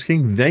it's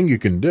asking, then you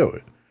can do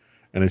it.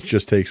 And it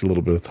just takes a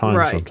little bit of time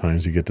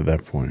sometimes to get to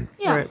that point.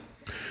 Yeah. Right.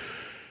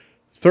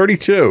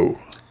 32.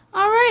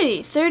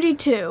 Alrighty,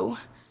 32.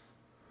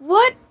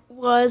 What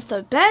was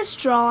the best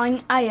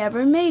drawing I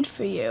ever made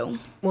for you?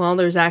 Well,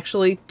 there's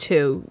actually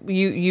two.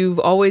 You've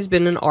always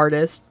been an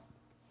artist,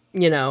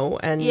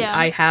 and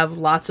I have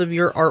lots of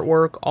your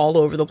artwork all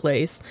over the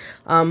place.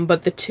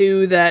 But the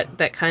two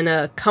that kind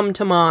of come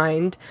to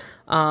mind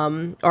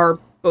are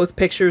both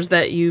pictures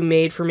that you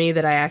made for me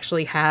that I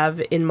actually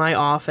have in my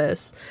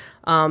office.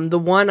 The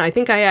one, I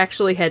think I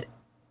actually had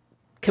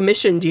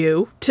commissioned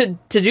you to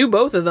do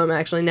both of them,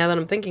 actually, now that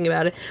I'm thinking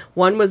about it.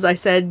 One was, I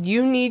said,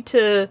 you need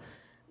to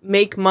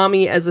make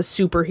mommy as a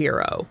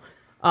superhero,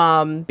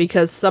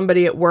 because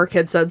somebody at work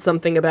had said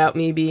something about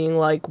me being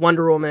like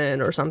Wonder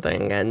Woman or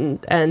something,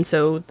 and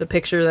so the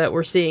picture that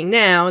we're seeing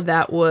now,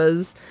 that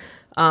was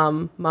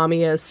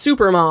mommy as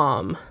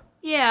Supermom.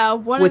 Yeah,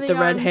 with the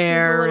red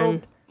hair.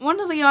 One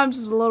of the arms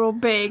is a little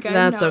big.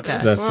 That's okay.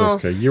 That's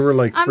okay. You were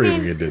like 3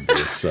 when you did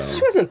this, so.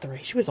 She wasn't 3.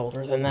 She was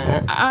older than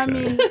that. I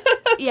mean,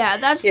 yeah,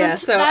 that's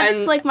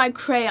like my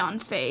crayon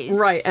face.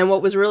 Right, and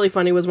what was really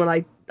funny was when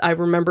I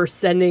remember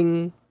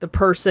sending the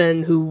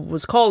person who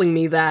was calling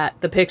me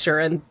the picture,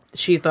 and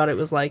she thought it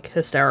was like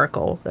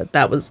hysterical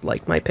that was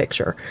like my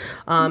picture.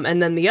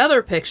 And then the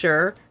other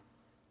picture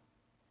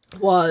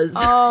was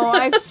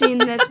I've seen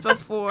this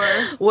before.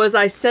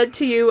 I said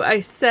to you,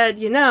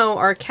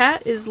 our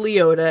cat is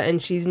Leota,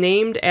 and she's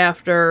named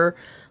after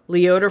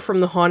Leota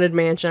from the Haunted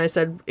Mansion. I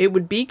said, it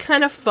would be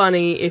kind of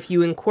funny if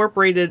you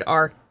incorporated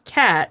our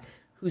cat,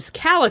 who's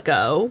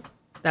Calico,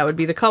 that would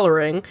be the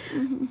coloring,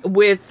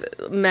 with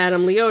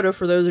Madame Leota.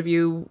 For those of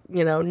you,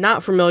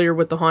 not familiar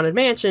with the Haunted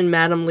Mansion,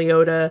 Madame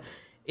Leota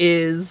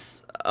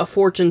is a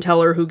fortune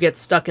teller who gets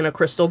stuck in a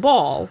crystal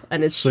ball,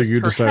 and it's just her head. So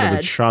you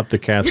decided to chop the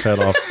cat's head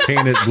off,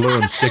 paint it blue,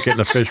 and stick it in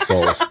a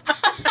fishbowl.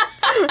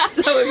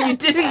 So if you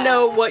didn't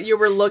know what you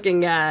were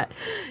looking at,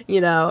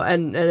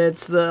 and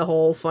it's the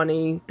whole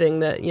funny thing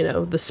that,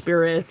 the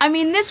spirits. I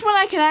mean, this one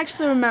I can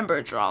actually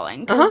remember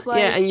drawing.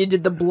 Yeah, and you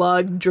did the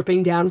blood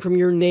dripping down from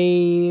your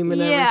name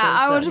and everything. Yeah,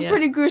 I was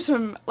pretty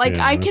gruesome.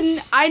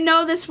 I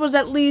know this was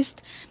at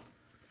least...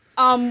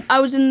 I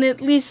was in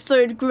at least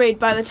 3rd grade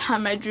by the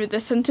time I drew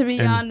this, and to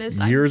be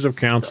honest... Years of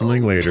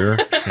counseling later,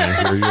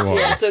 and here you are.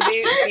 Yeah, so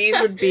these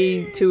would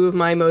be 2 of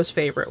my most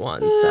favorite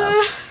ones,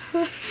 so...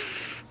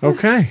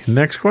 Okay,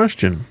 next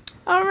question.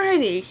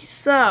 Alrighty,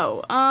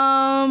 so,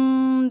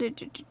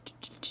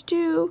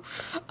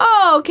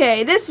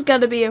 okay, this is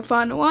gonna be a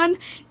fun one.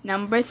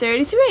 Number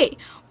 33.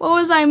 What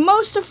was I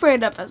most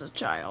afraid of as a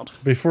child?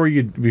 Before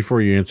you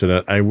answer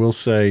that, I will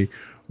say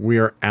we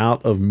are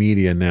out of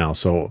media now,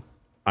 so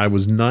I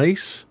was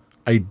nice.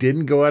 I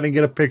didn't go out and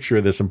get a picture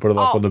of this and put it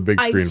up on the big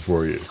screen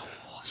for you.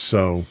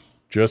 So,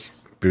 just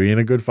being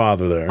a good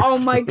father there. Oh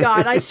my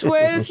god, I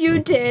swear if you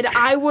did,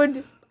 I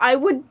would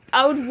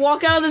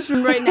walk out of this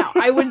room right now.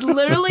 I would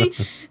literally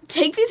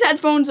take these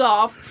headphones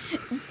off,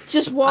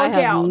 just walk out.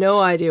 I have no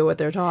idea what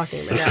they're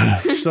talking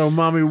about. So,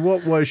 Mommy,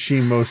 what was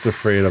she most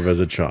afraid of as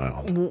a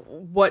child?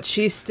 What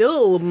she's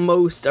still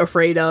most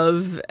afraid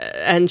of,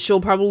 and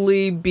she'll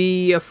probably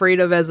be afraid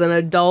of as an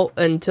adult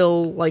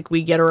until,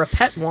 we get her a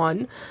pet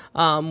one,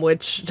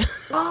 which,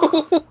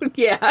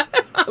 yeah.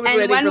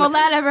 And when will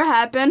that ever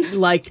happen?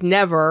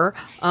 Never,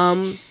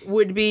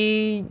 would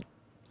be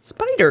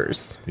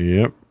spiders.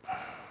 Yep.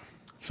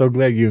 So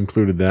glad you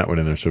included that one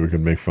in there so we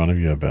could make fun of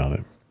you about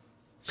it.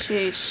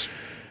 Sheesh.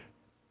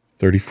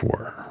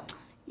 34.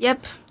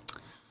 Yep.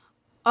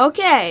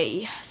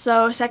 Okay,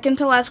 so second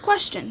to last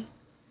question.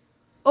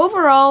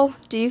 Overall,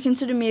 do you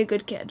consider me a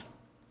good kid?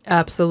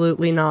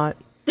 Absolutely not.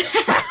 Wait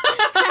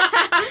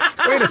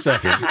a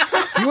second.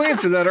 You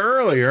answered that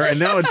earlier, and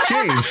now it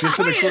changed just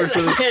in the course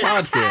of this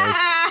podcast.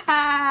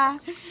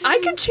 I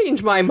could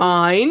change my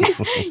mind.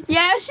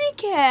 Yeah, she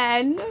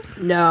can.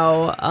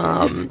 No,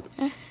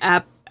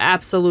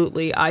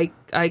 absolutely. I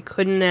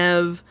couldn't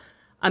have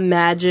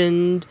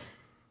imagined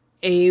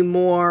a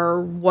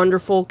more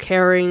wonderful,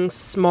 caring,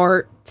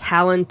 smart,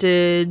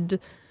 talented,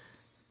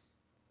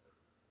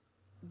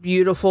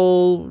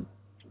 beautiful,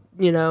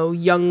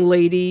 young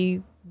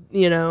lady,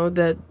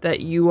 that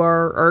you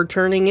are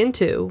turning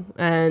into,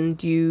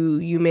 and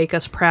you make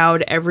us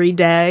proud every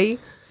day.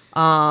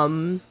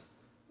 Try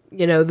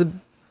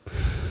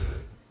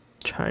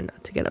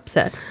not to get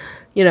upset.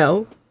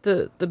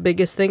 The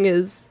biggest thing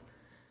is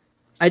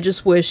I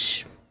just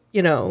wish,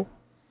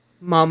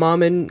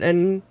 Mom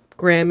and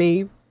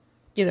Grammy,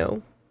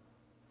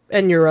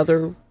 and your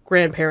other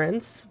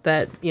grandparents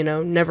that,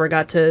 never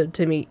got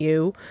to meet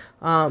you,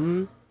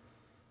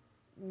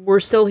 we're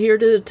still here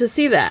to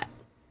see that.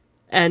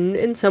 And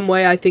in some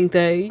way, I think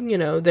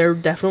they're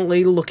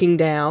definitely looking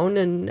down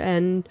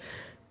and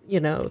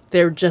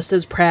they're just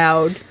as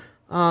proud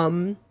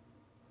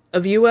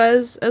of you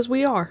as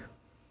we are.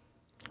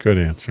 Good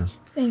answer.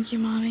 Thank you,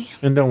 Mommy.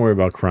 And don't worry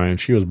about crying.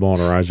 She was bawling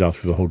her eyes out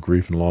through the whole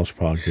Grief and Loss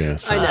podcast.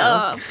 So.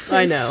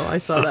 I know. I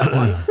saw that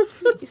one.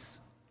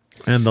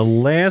 And the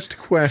last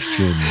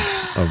question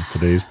of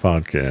today's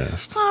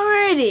podcast.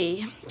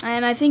 Alrighty.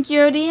 And I think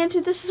you already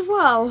answered this as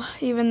well,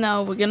 even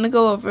though we're going to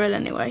go over it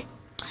anyway.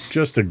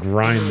 Just to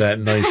grind that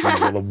knife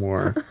a little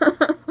more.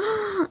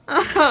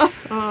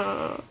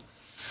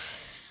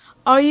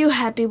 Are you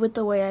happy with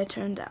the way I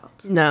turned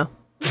out? No.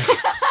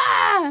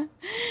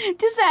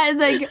 Just had a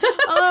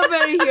little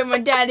bit of humor,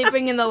 Daddy,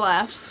 bring in the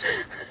laughs.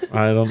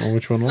 I don't know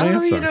which one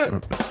laughs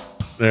are.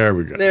 There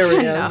we go. There we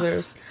go.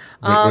 There's,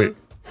 wait.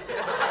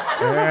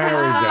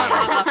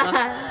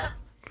 There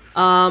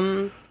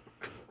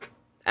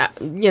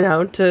we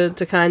go.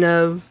 To kind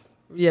of,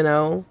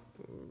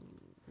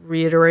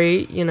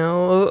 reiterate,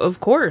 of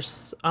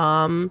course,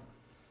 again,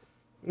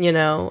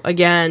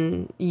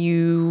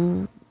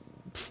 you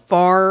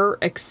far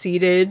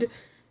exceeded,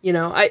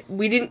 I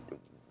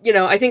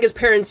think as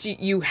parents,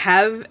 you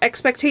have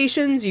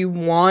expectations. You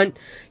want,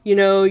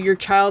 your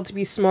child to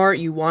be smart.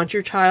 You want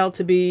your child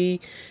to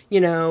be,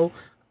 all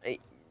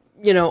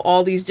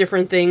these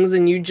different things,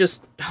 and you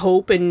just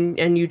hope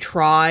and you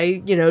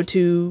try,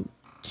 to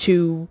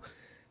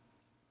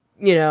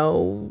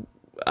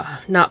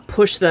not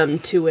push them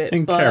to it,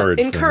 encourage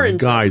but encourage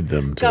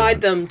them,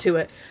 guide them to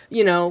it.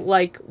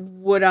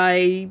 Would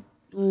I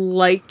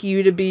like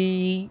you to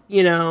be,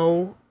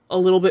 a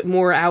little bit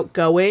more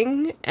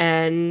outgoing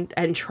and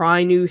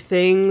try new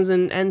things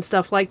and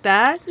stuff like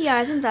that? Yeah,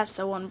 I think that's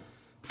the one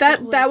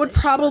that would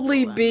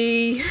probably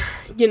be,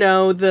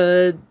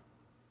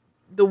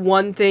 the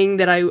one thing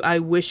that I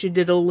wish you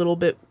did a little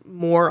bit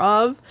more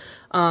of.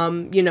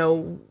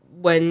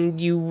 When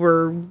you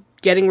were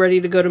getting ready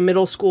to go to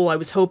middle school, I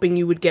was hoping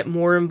you would get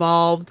more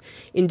involved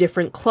in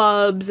different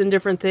clubs and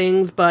different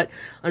things, but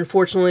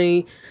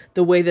unfortunately,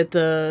 the way that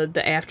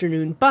the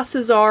afternoon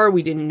buses are,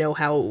 we didn't know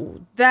how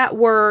that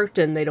worked,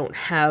 and they don't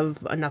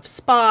have enough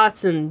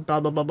spots, and blah,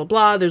 blah, blah, blah,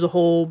 blah. There's a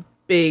whole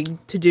big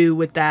to-do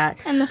with that.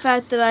 And the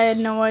fact that I had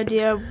no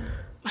idea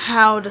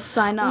how to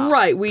sign up.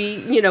 Right.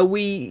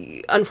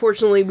 We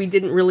unfortunately, we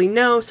didn't really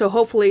know. So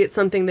hopefully it's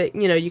something that,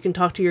 you can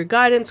talk to your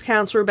guidance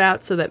counselor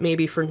about, so that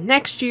maybe for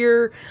next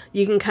year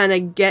you can kind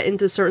of get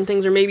into certain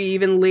things, or maybe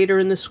even later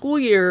in the school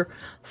year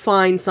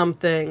find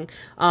something.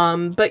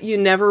 But you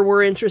never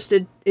were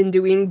interested in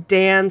doing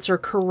dance or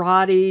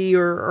karate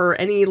or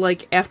any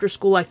like after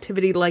school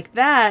activity like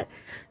that.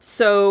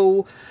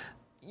 So,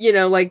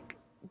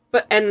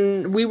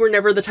 and we were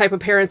never the type of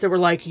parents that were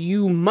like,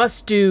 you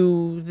must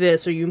do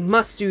this or you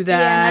must do that.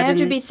 Yeah, and I have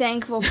to be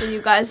thankful for you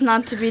guys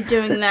not to be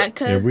doing that,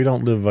 because... Yeah, we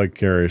don't live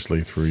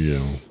vicariously through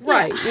you.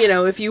 Right.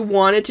 If you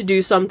wanted to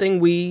do something,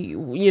 we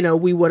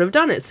would have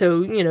done it.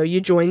 So,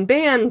 you joined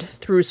band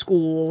through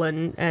school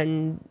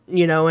and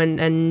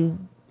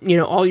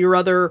all your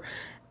other,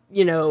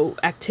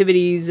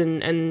 activities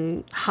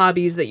and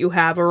hobbies that you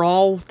have are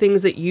all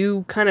things that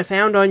you kind of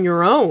found on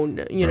your own.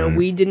 Right.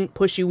 We didn't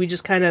push you. We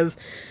just kind of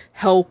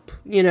help,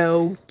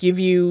 give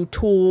you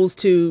tools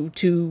to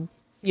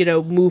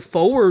move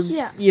forward,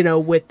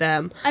 with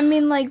them. I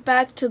mean, like,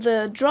 back to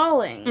the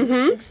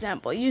drawings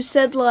example. You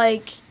said,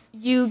 like,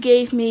 you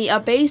gave me a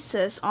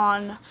basis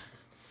on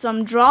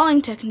some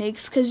drawing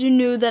techniques because you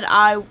knew that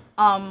I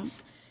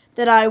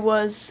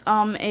was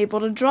able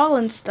to draw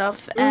and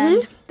stuff,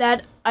 and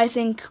that, I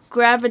think,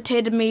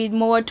 gravitated me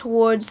more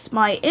towards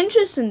my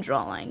interest in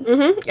drawing.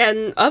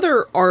 And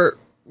other art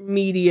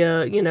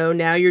media,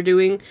 now you're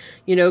doing,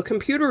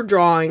 computer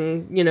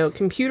drawing,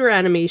 computer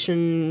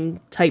animation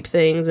type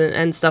things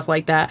and stuff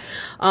like that.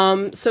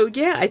 So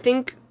yeah, I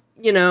think,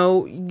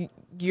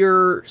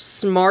 you're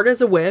smart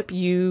as a whip.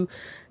 You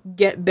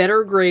get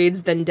better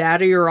grades than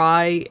Daddy or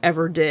I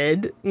ever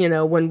did,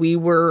 when we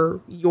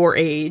were your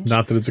age.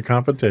 Not that it's a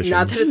competition.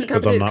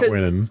 Because I'm not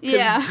winning.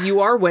 Yeah.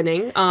 You are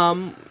winning.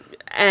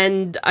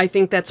 And I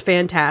think that's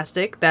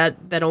fantastic.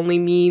 That only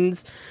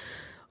means,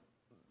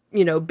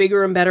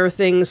 bigger and better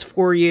things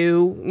for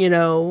you,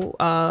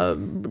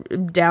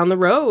 down the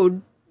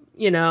road,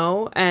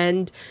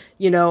 and,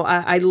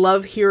 I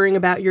love hearing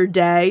about your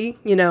day,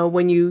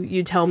 when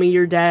you tell me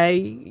your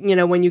day,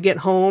 when you get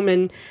home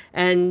and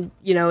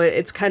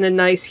it's kind of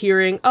nice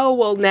hearing, oh,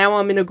 well, now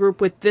I'm in a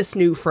group with this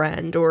new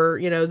friend, or,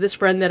 this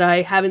friend that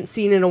I haven't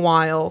seen in a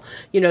while,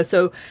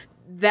 so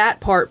that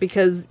part,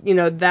 because,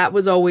 that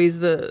was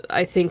always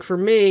I think for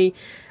me,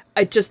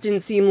 it just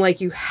didn't seem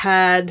like you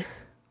had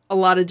a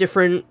lot of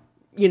different,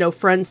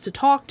 friends to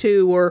talk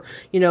to, or,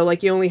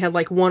 like you only had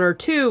like one or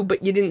two,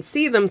 but you didn't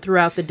see them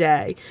throughout the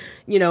day,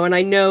 and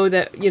I know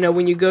that,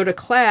 when you go to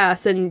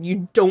class and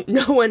you don't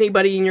know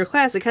anybody in your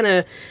class, it kind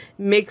of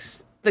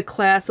makes the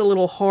class a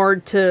little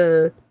hard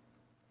to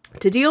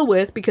deal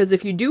with, because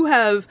if you do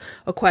have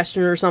a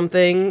question or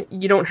something,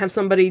 you don't have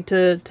somebody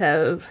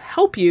to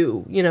help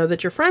you,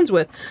 that you're friends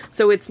with.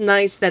 So it's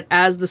nice that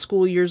as the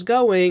school year's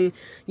going,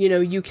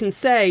 you can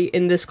say,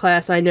 in this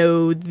class I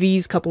know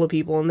these couple of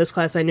people, in this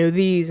class I know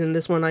these, and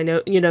this one I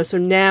know, so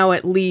now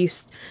at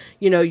least,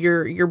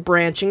 you're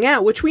branching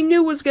out, which we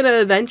knew was going to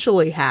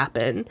eventually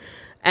happen.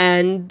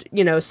 And,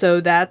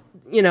 so that,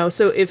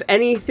 so if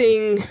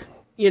anything,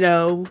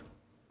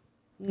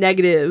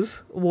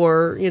 negative,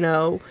 or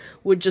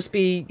would just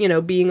be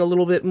being a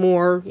little bit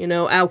more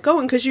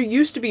outgoing, because you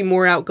used to be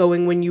more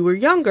outgoing when you were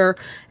younger.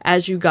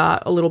 As you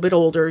got a little bit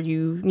older,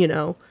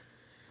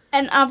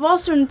 and I've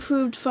also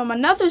improved from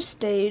another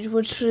stage,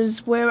 which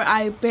was where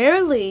I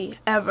barely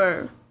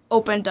ever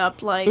opened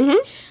up. Like,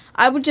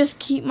 I would just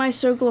keep my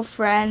circle of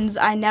friends.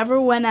 I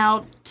never went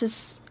out to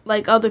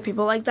like other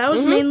people. Like, that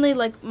was mainly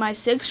like my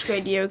 6th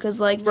grade year, because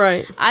like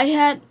I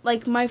had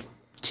like my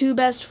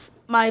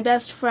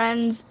best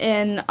friends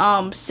in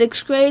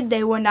 6th grade.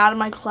 They were not in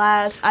my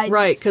class.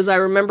 Right, because I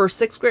remember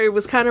 6th grade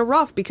was kind of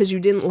rough, because you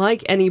didn't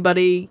like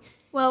anybody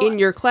in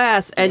your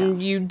class,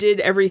 and you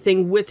did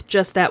everything with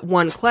just that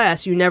one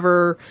class. You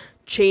never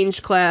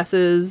changed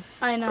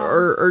classes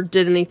or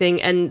did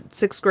anything, and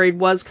 6th grade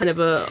was kind of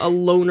a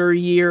loner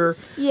year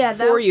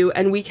for you,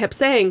 and we kept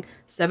saying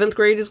 7th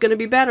grade is going to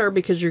be better,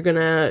 because you're going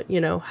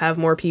to, have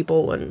more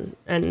people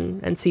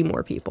and see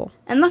more people.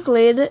 And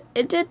luckily,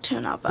 it did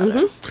turn out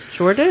better.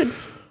 Sure did.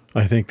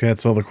 I think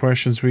that's all the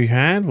questions we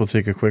had. We'll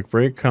take a quick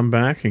break, come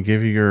back, and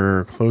give you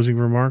your closing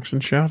remarks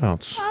and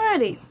shout-outs.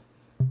 Alrighty.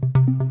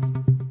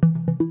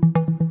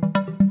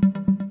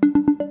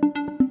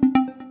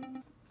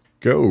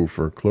 Go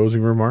for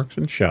closing remarks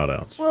and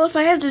shout-outs. Well, if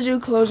I had to do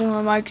closing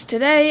remarks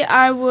today,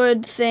 I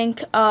would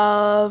think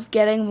of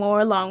getting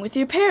more along with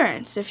your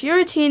parents. If you're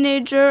a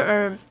teenager,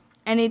 or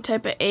any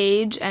type of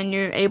age and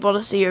you're able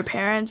to see your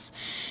parents,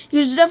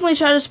 you should definitely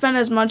try to spend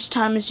as much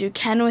time as you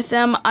can with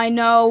them. I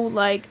know,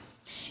 like,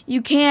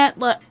 you can't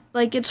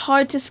like, it's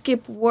hard to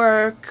skip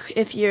work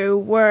if you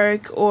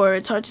work, or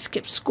it's hard to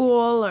skip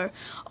school, or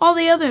all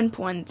the other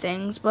important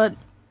things, but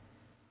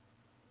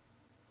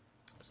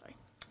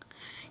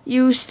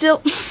you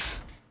still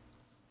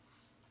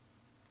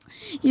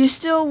you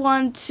still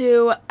want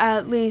to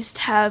at least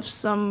have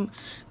some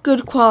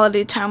good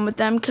quality time with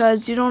them,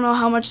 because you don't know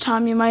how much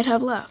time you might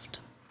have left.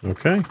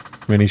 Okay.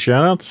 Any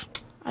shout-outs?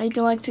 I'd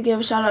like to give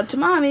a shout-out to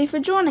Mommy for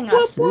joining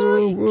us.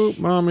 Whoop, whoop,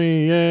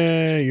 Mommy.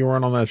 Yay. You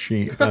weren't on that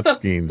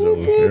skiing. So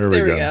there we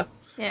go.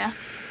 Yeah.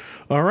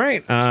 All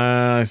right.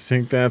 I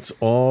think that's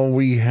all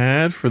we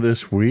had for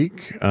this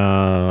week.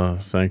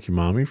 Thank you,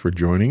 Mommy, for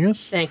joining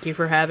us. Thank you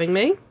for having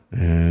me.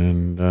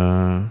 And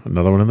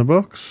another one in the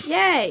books.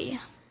 Yay.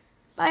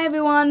 Bye,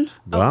 everyone.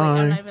 Bye. Oh, wait,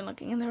 I'm not even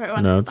looking in the right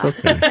one. No, it's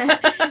okay.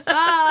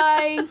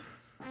 Bye.